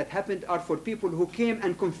cases that happened are for people who came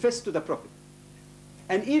and confessed to the Prophet.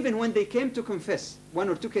 And even when they came to confess, 1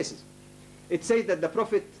 or 2 cases, it says that the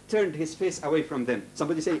Prophet turned his face away from them.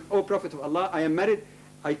 Somebody say, "Oh Prophet of Allah, I am married,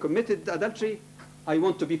 I committed adultery, I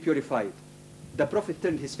want to be purified." The Prophet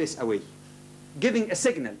turned his face away. giving a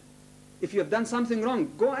signal. If you have done something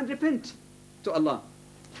wrong, go and repent to Allah.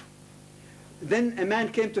 Then a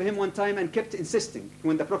man came to him one time and kept insisting.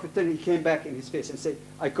 When the Prophet turned, he came back in his face and said,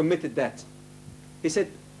 I committed that. He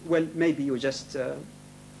said, well, maybe you just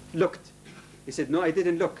looked. He said, no, I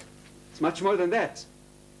didn't look. It's much more than that.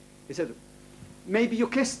 He said, maybe you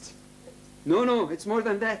kissed. No, no, it's more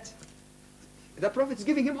than that. The Prophet is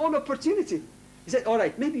giving him all opportunity. He said, all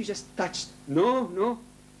right, maybe you just touched. No, no.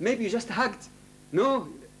 Maybe you just hugged. No.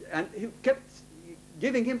 And he kept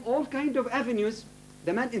giving him all kind of avenues.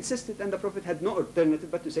 The man insisted, and the Prophet had no alternative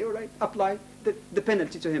but to say, all right, apply the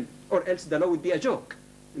penalty to him, or else the law would be a joke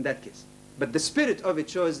in that case. But the spirit of it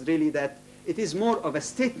shows really that it is more of a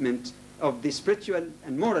statement of the spiritual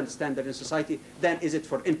and moral standard in society than is it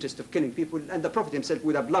for interest of killing people. And the Prophet himself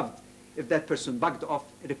would have loved if that person bugged off,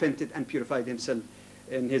 repented, and purified himself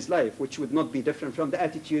in his life, which would not be different from the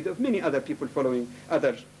attitude of many other people following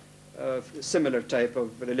other similar type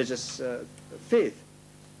of religious faith.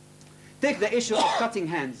 Take the issue of cutting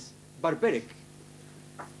hands, barbaric.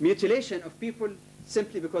 Mutilation of people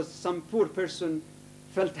simply because some poor person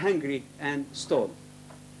felt hungry and stole.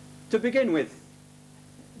 To begin with,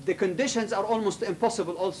 the conditions are almost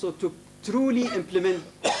impossible also to truly implement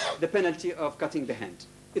the penalty of cutting the hand.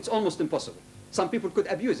 It's almost impossible. Some people could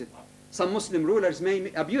abuse it. Some Muslim rulers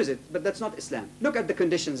may abuse it, but that's not Islam. Look at the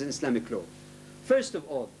conditions in Islamic law. First of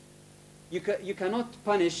all, you cannot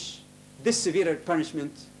punish this severe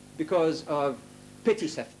punishment because of petty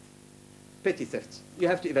theft. Petty theft. You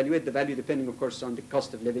have to evaluate the value depending, of course, on the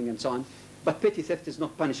cost of living and so on. But petty theft is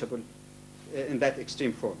not punishable in that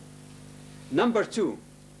extreme form. Number two,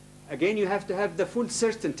 again, you have to have the full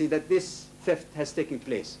certainty that this theft has taken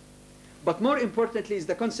place. But more importantly is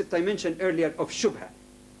the concept I mentioned earlier of shubha.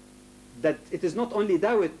 That it is not only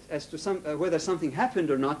doubt as to whether something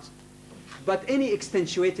happened or not, but any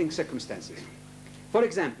extenuating circumstances. For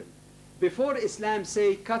example, before Islam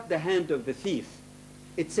say cut the hand of the thief,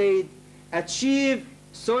 it said achieve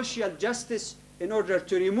social justice in order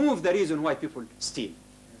to remove the reason why people steal.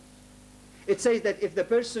 It says that if the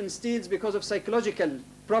person steals because of psychological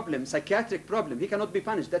problem, psychiatric problem, he cannot be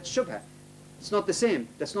punished. That's shubha. It's not the same.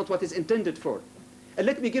 That's not what it's intended for. And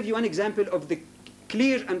let me give you an example of the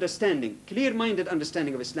clear understanding, clear-minded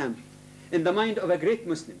understanding of Islam in the mind of a great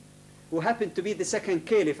Muslim who happened to be the second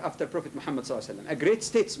caliph after Prophet Muhammad ﷺ, a great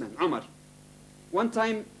statesman, Umar. One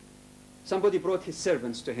time, somebody brought his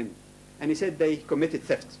servants to him, and he said they committed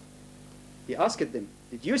theft. He asked them,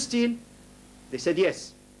 did you steal? They said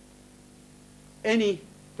yes. Any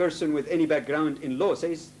person with any background in law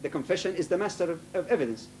says the confession is the master of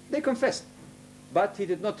evidence. They confessed. But he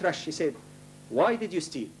did not rush. He said, why did you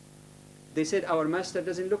steal? They said, our master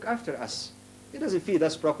doesn't look after us. He doesn't feed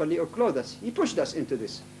us properly or clothe us. He pushed us into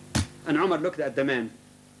this. And Umar looked at the man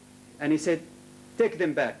and he said, take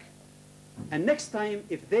them back. And next time,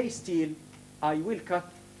 if they steal, I will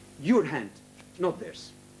cut your hand, not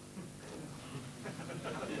theirs.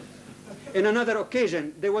 In another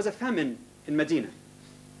occasion, there was a famine in Medina.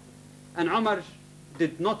 And Umar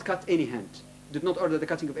did not cut any hand, did not order the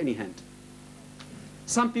cutting of any hand.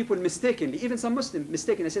 Some people mistakenly, even some Muslims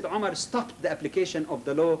mistakenly said Umar stopped the application of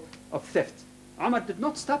the law of theft. Umar did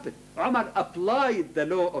not stop it. Umar applied the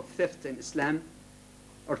law of theft in Islam,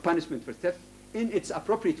 or punishment for theft, in its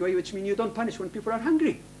appropriate way, which means you don't punish when people are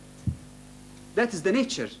hungry. That is the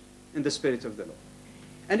nature in the spirit of the law.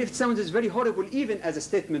 And if it sounds very horrible, even as a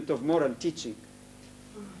statement of moral teaching,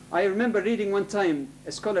 I remember reading one time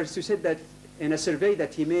a scholar who said that in a survey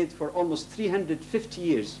that he made for almost 350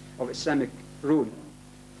 years of Islamic rule,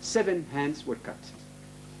 7 hands were cut.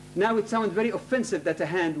 Now it sounds very offensive that a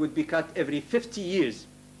hand would be cut every 50 years.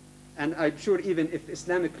 And I'm sure even if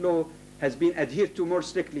Islamic law has been adhered to more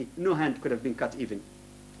strictly, no hand could have been cut even.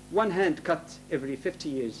 1 hand cut every 50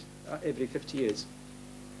 years.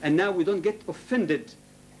 And now we don't get offended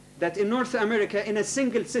that in North America, in a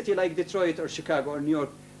single city like Detroit or Chicago or New York,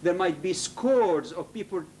 there might be scores of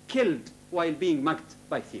people killed while being mugged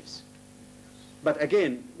by thieves. But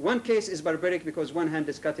again, one case is barbaric because 1 hand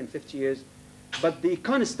is cut in 50 years. But the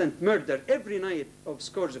constant murder every night of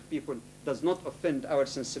scores of people does not offend our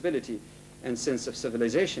sensibility and sense of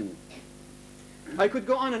civilization. I could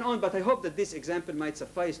go on and on, but I hope that this example might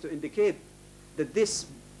suffice to indicate that this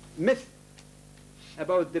myth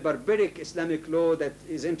about the barbaric Islamic law that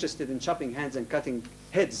is interested in chopping hands and cutting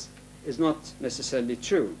heads is not necessarily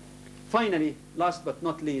true. Finally, last but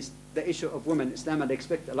not least, the issue of women in Islam. I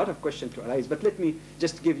expect a lot of questions to arise, but let me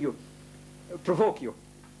just provoke you.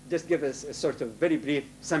 Just give us a sort of very brief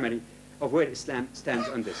summary of where Islam stands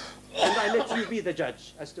on this. And I let you be the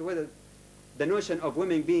judge as to whether the notion of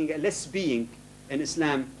women being a less being in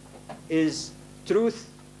Islam is truth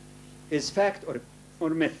is fact or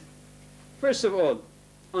myth. First of all,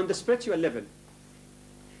 on the spiritual level,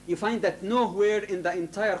 you find that nowhere in the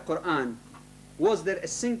entire Quran was there a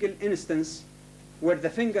single instance where the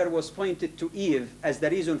finger was pointed to Eve as the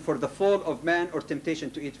reason for the fall of man or temptation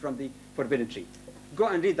to eat from the forbidden tree. Go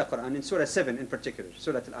and read the Quran, in Surah 7 in particular,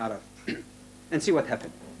 Surah Al-A'raf, and see what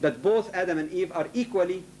happened. That both Adam and Eve are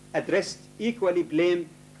equally addressed, equally blamed,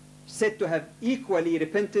 said to have equally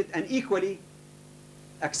repented and equally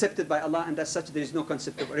accepted by Allah, and as such there is no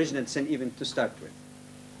concept of original sin even to start with.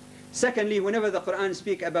 Secondly, whenever the Quran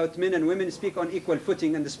speaks about men and women, speak on equal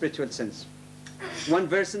footing in the spiritual sense. One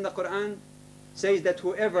verse in the Quran says that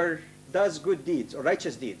whoever does good deeds or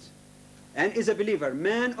righteous deeds and is a believer,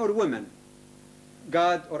 man or woman,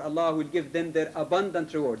 God or Allah will give them their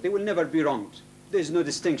abundant reward. They will never be wronged. There is no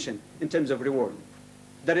distinction in terms of reward.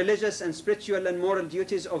 The religious and spiritual and moral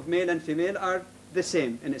duties of male and female are the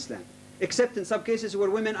same in Islam, except in some cases where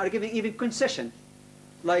women are giving even concession,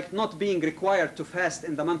 like not being required to fast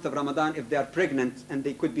in the month of Ramadan if they are pregnant and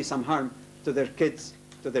there could be some harm to their kids,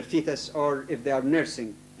 to their fetus, or if they are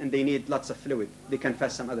nursing and they need lots of fluid, they can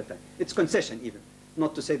fast some other time. It's concession even,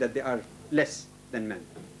 not to say that they are less than men.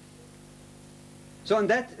 So on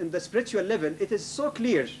that, in the spiritual level, it is so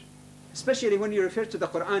clear, especially when you refer to the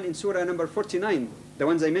Quran in Surah number 49, the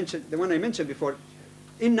one I mentioned before,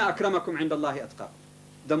 Inna akramakum indallahi atqakum.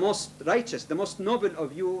 The most righteous, the most noble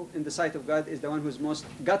of you in the sight of God is the one who's most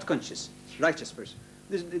God-conscious, righteous person.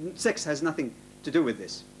 Sex has nothing to do with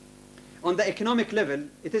this. On the economic level,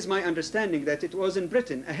 it is my understanding that it was in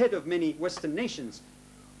Britain, ahead of many Western nations,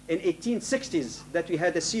 in 1860s that we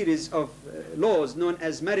had a series of laws known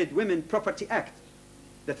as Married Women Property Act,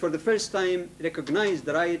 that for the first time recognized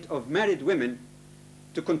the right of married women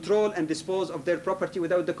to control and dispose of their property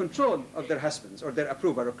without the control of their husbands or their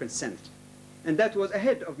approval or consent. And that was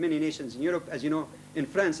ahead of many nations in Europe. As you know, in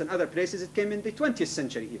France and other places, it came in the 20th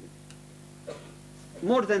century even.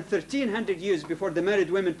 More than 1,300 years before the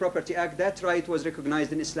Married Women Property Act, that right was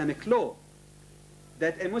recognized in Islamic law,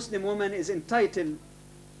 that a Muslim woman is entitled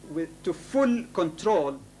to full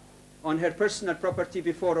control on her personal property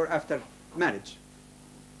before or after marriage.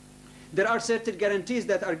 There are certain guarantees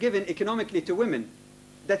that are given economically to women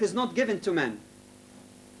that is not given to men.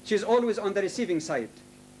 She's always on the receiving side.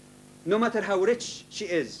 No matter how rich she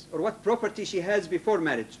is or what property she has before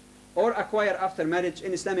marriage or acquire after marriage,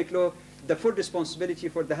 in Islamic law, the full responsibility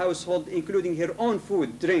for the household, including her own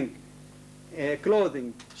food, drink,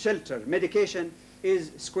 clothing, shelter, medication,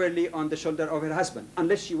 is squarely on the shoulder of her husband,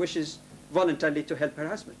 unless she wishes voluntarily to help her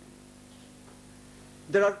husband.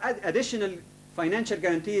 There are additional financial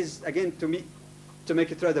guarantees, again, to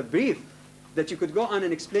make it rather brief, that you could go on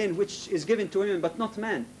and explain, which is given to women but not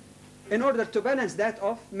men. In order to balance that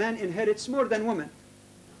off, man inherits more than woman.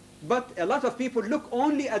 But a lot of people look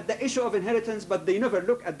only at the issue of inheritance, but they never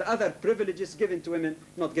look at the other privileges given to women,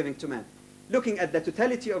 not given to men. Looking at the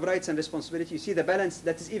totality of rights and responsibility, you see the balance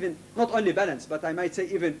that is even, not only balanced, but I might say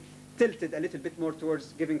even tilted a little bit more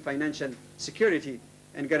towards giving financial security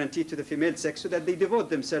and guarantee to the female sex so that they devote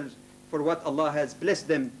themselves for what Allah has blessed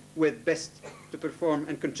them with best to perform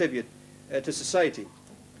and contribute to society.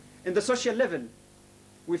 In the social level,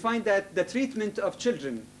 we find that the treatment of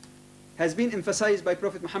children has been emphasized by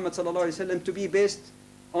Prophet Muhammad ﷺ to be based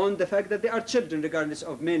on the fact that they are children regardless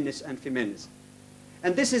of maleness and femaleness.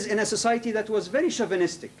 And this is in a society that was very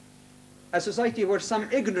chauvinistic, a society where some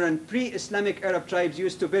ignorant pre-Islamic Arab tribes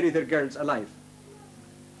used to bury their girls alive.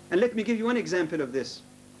 And let me give you one example of this.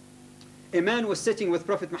 A man was sitting with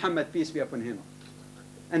Prophet Muhammad, peace be upon him,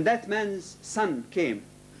 and that man's son came.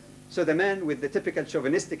 So the man with the typical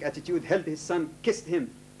chauvinistic attitude held his son, kissed him,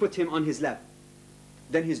 put him on his lap.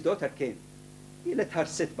 Then his daughter came. He let her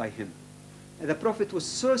sit by him. And the Prophet was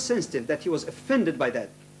so sensitive that he was offended by that.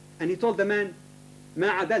 And he told the man,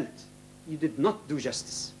 "Ma adalt, you did not do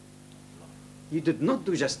justice. You did not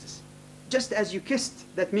do justice. Just as you kissed,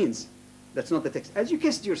 that means," that's not the text, "as you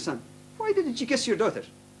kissed your son, why didn't you kiss your daughter?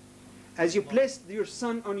 As you placed your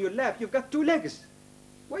son on your lap, you've got two legs.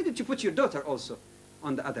 Why did you put your daughter also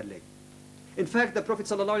on the other leg?" In fact, the Prophet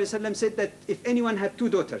ﷺ said that if anyone had two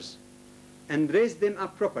daughters and raised them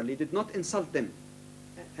up properly, did not insult them,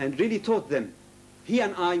 and really taught them, he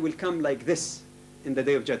and I will come like this in the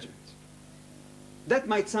day of judgment. That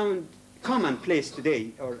might sound commonplace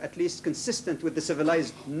today, or at least consistent with the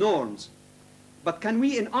civilized norms. But can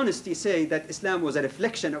we in honesty say that Islam was a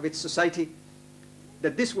reflection of its society?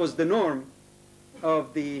 That this was the norm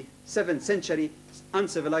of the 7th century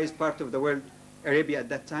uncivilized part of the world, Arabia at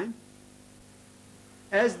that time?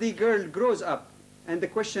 As the girl grows up and the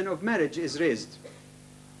question of marriage is raised,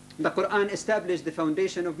 the Quran established the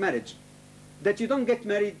foundation of marriage that you don't get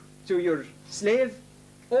married to your slave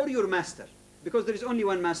or your master, because there is only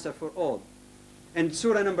one master for all. And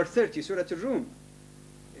Surah number 30, Surah Al-Rum,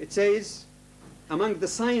 it says, among the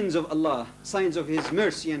signs of Allah, signs of His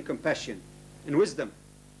mercy and compassion and wisdom,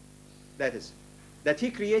 that is, that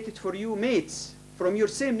He created for you mates from your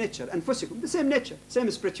same nature, anfusikum, the same nature,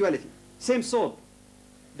 same spirituality, same soul,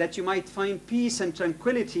 that you might find peace and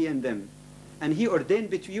tranquility in them. And He ordained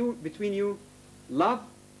between you love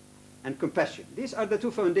and compassion. These are the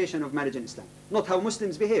two foundations of marriage in Islam. Not how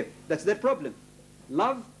Muslims behave. That's their problem.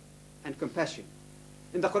 Love and compassion.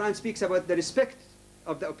 And the Quran speaks about the respect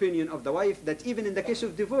of the opinion of the wife, that even in the case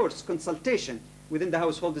of divorce, consultation within the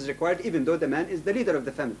household is required, even though the man is the leader of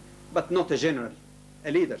the family, but not a general,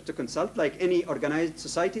 a leader to consult like any organized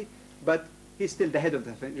society, but he's still the head of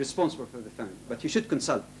the family, responsible for the family. But he should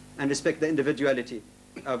consult and respect the individuality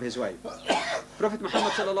of his wife. Prophet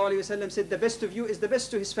Muhammad ﷺ said, the best of you is the best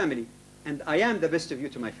to his family, and I am the best of you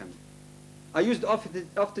to my family. I used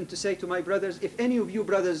often to say to my brothers, if any of you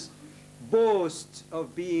brothers boast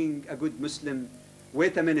of being a good Muslim,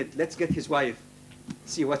 wait a minute, let's get his wife,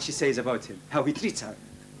 see what she says about him, how he treats her.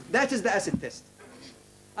 That is the acid test.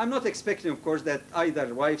 I'm not expecting, of course, that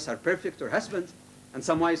either wives are perfect or husbands, and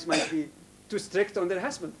some wives might be too strict on their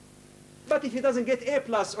husband. But if he doesn't get A+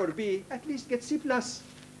 or B, at least get C+.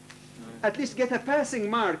 At least get a passing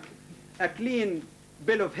mark, a clean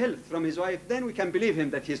bill of health from his wife, then we can believe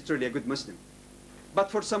him that he is truly a good Muslim.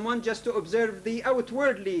 But for someone just to observe the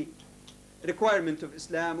outwardly requirement of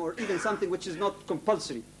Islam, or even something which is not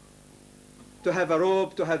compulsory, to have a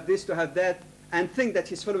robe, to have this, to have that, and think that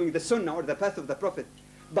he's following the Sunnah or the path of the Prophet,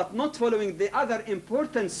 but not following the other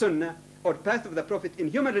important Sunnah or path of the Prophet in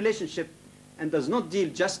human relationship, and does not deal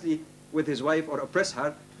justly with his wife or oppress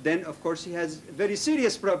her, then of course he has a very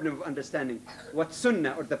serious problem of understanding what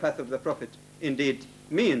Sunnah or the path of the Prophet indeed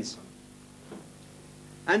means.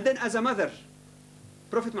 And then as a mother,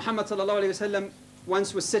 Prophet Muhammad ﷺ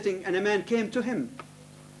once was sitting and a man came to him,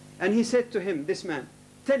 and he said to him, this man,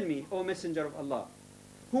 tell me, O Messenger of Allah,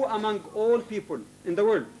 who among all people in the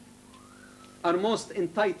world are most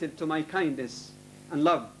entitled to my kindness and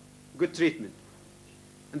love, good treatment?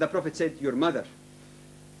 And the Prophet said, your mother.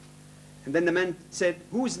 And then the man said,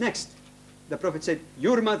 who's next? The Prophet said,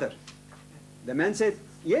 your mother. The man said,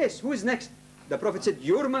 yes, who is next? The Prophet said,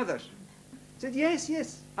 your mother. He said, yes,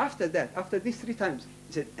 yes. After that, after these 3 times,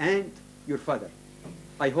 he said, and your father.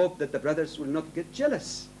 I hope that the brothers will not get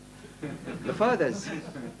jealous. The fathers,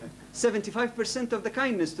 75% of the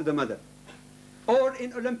kindness to the mother. Or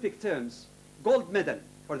in Olympic terms, gold medal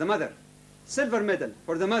for the mother, silver medal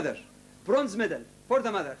for the mother, bronze medal for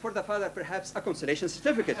the mother, for the father perhaps a consolation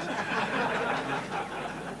certificate.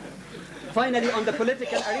 Finally, on the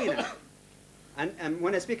political arena, and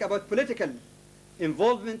when I speak about political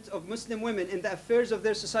involvement of Muslim women in the affairs of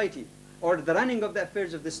their society, or the running of the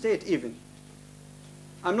affairs of the state even,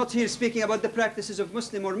 I'm not here speaking about the practices of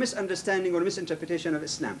Muslim or misunderstanding or misinterpretation of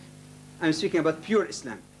Islam. I'm speaking about pure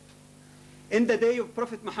Islam. In the day of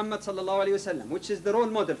Prophet Muhammad ﷺ, which is the role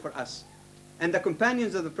model for us, and the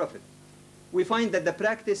companions of the Prophet, we find that the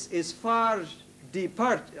practice is far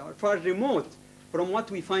remote from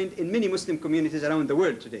what we find in many Muslim communities around the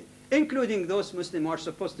world today, including those Muslims who are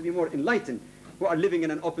supposed to be more enlightened, who are living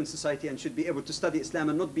in an open society and should be able to study Islam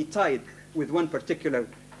and not be tied with one particular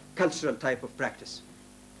cultural type of practice.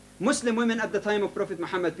 Muslim women at the time of Prophet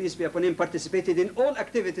Muhammad, peace be upon him, participated in all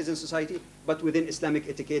activities in society, but within Islamic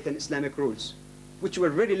etiquette and Islamic rules, which were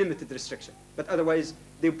very limited restriction. But otherwise,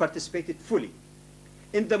 they participated fully.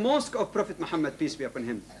 In the mosque of Prophet Muhammad, peace be upon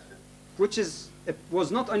him, which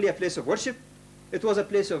was not only a place of worship, it was a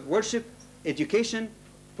place of worship, education,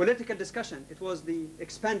 political discussion. It was the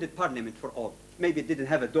expanded parliament for all. Maybe it didn't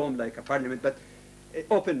have a dome like a parliament, but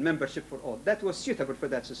open membership for all. That was suitable for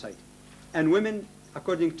that society. And women,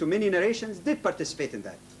 according to many narrations, did participate in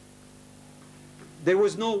that. There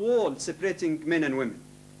was no wall separating men and women.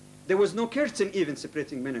 There was no curtain even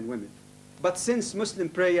separating men and women. But since Muslim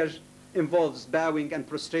prayer involves bowing and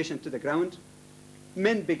prostration to the ground,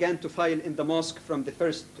 men began to file in the mosque from the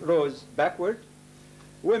first rows backward.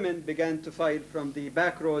 Women began to file from the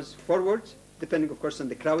back rows forward, depending, of course, on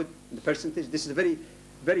the crowd and the percentage. This is a very,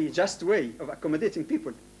 very just way of accommodating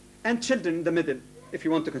people. And children in the middle, if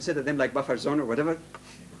you want to consider them like buffer zone or whatever.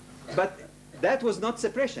 But that was not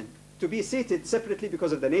separation. To be seated separately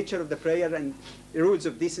because of the nature of the prayer and the rules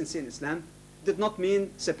of decency in Islam did not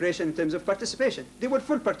mean separation in terms of participation. They were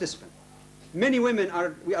full participants. Many women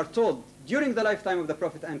we are told, during the lifetime of the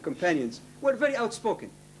Prophet and companions, were very outspoken.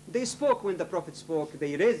 They spoke when the Prophet spoke.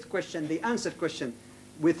 They raised questions. They answered questions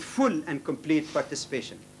with full and complete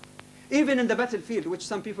participation. even in the battlefield, which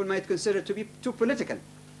some people might consider to be too political.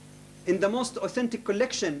 In the most authentic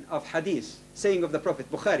collection of hadith, saying of the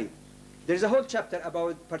Prophet, Bukhari, there is a whole chapter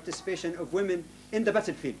about participation of women in the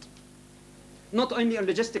battlefield. Not only on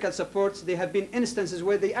logistical supports, there have been instances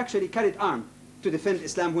where they actually carried arms to defend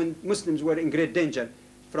Islam when Muslims were in great danger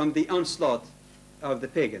from the onslaught of the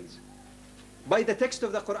pagans. By the text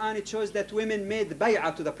of the Quran, it shows that women made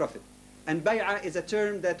bay'ah to the Prophet. And bay'ah is a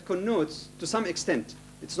term that connotes, to some extent,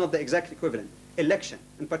 it's not the exact equivalent, election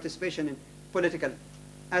and participation in political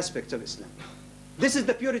aspects of Islam. This is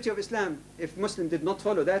the purity of Islam. If Muslims did not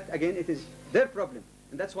follow that, again, it is their problem.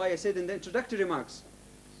 And that's why I said in the introductory remarks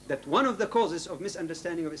that one of the causes of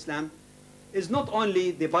misunderstanding of Islam is not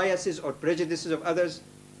only the biases or prejudices of others.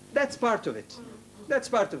 That's part of it. That's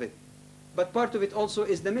part of it. But part of it also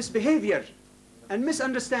is the misbehavior and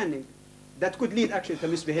misunderstanding that could lead actually to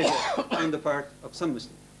misbehavior on the part of some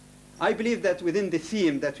Muslims. I believe that within the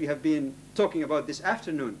theme that we have been talking about this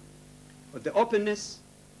afternoon, of the openness,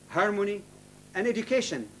 harmony, and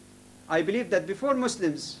education, I believe that before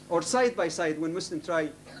Muslims, or side by side when Muslims try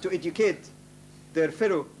to educate their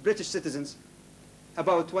fellow British citizens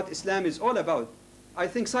about what Islam is all about, I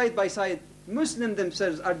think side by side, Muslims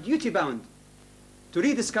themselves are duty-bound to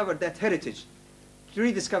rediscover that heritage, to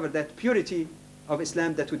rediscover that purity of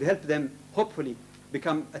Islam that would help them, hopefully,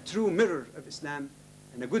 become a true mirror of Islam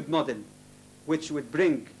and a good model, which would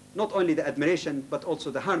bring not only the admiration, but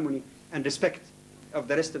also the harmony and respect of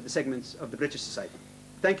the rest of the segments of the British society.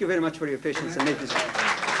 Thank you very much for your patience and may peace be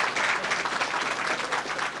with you.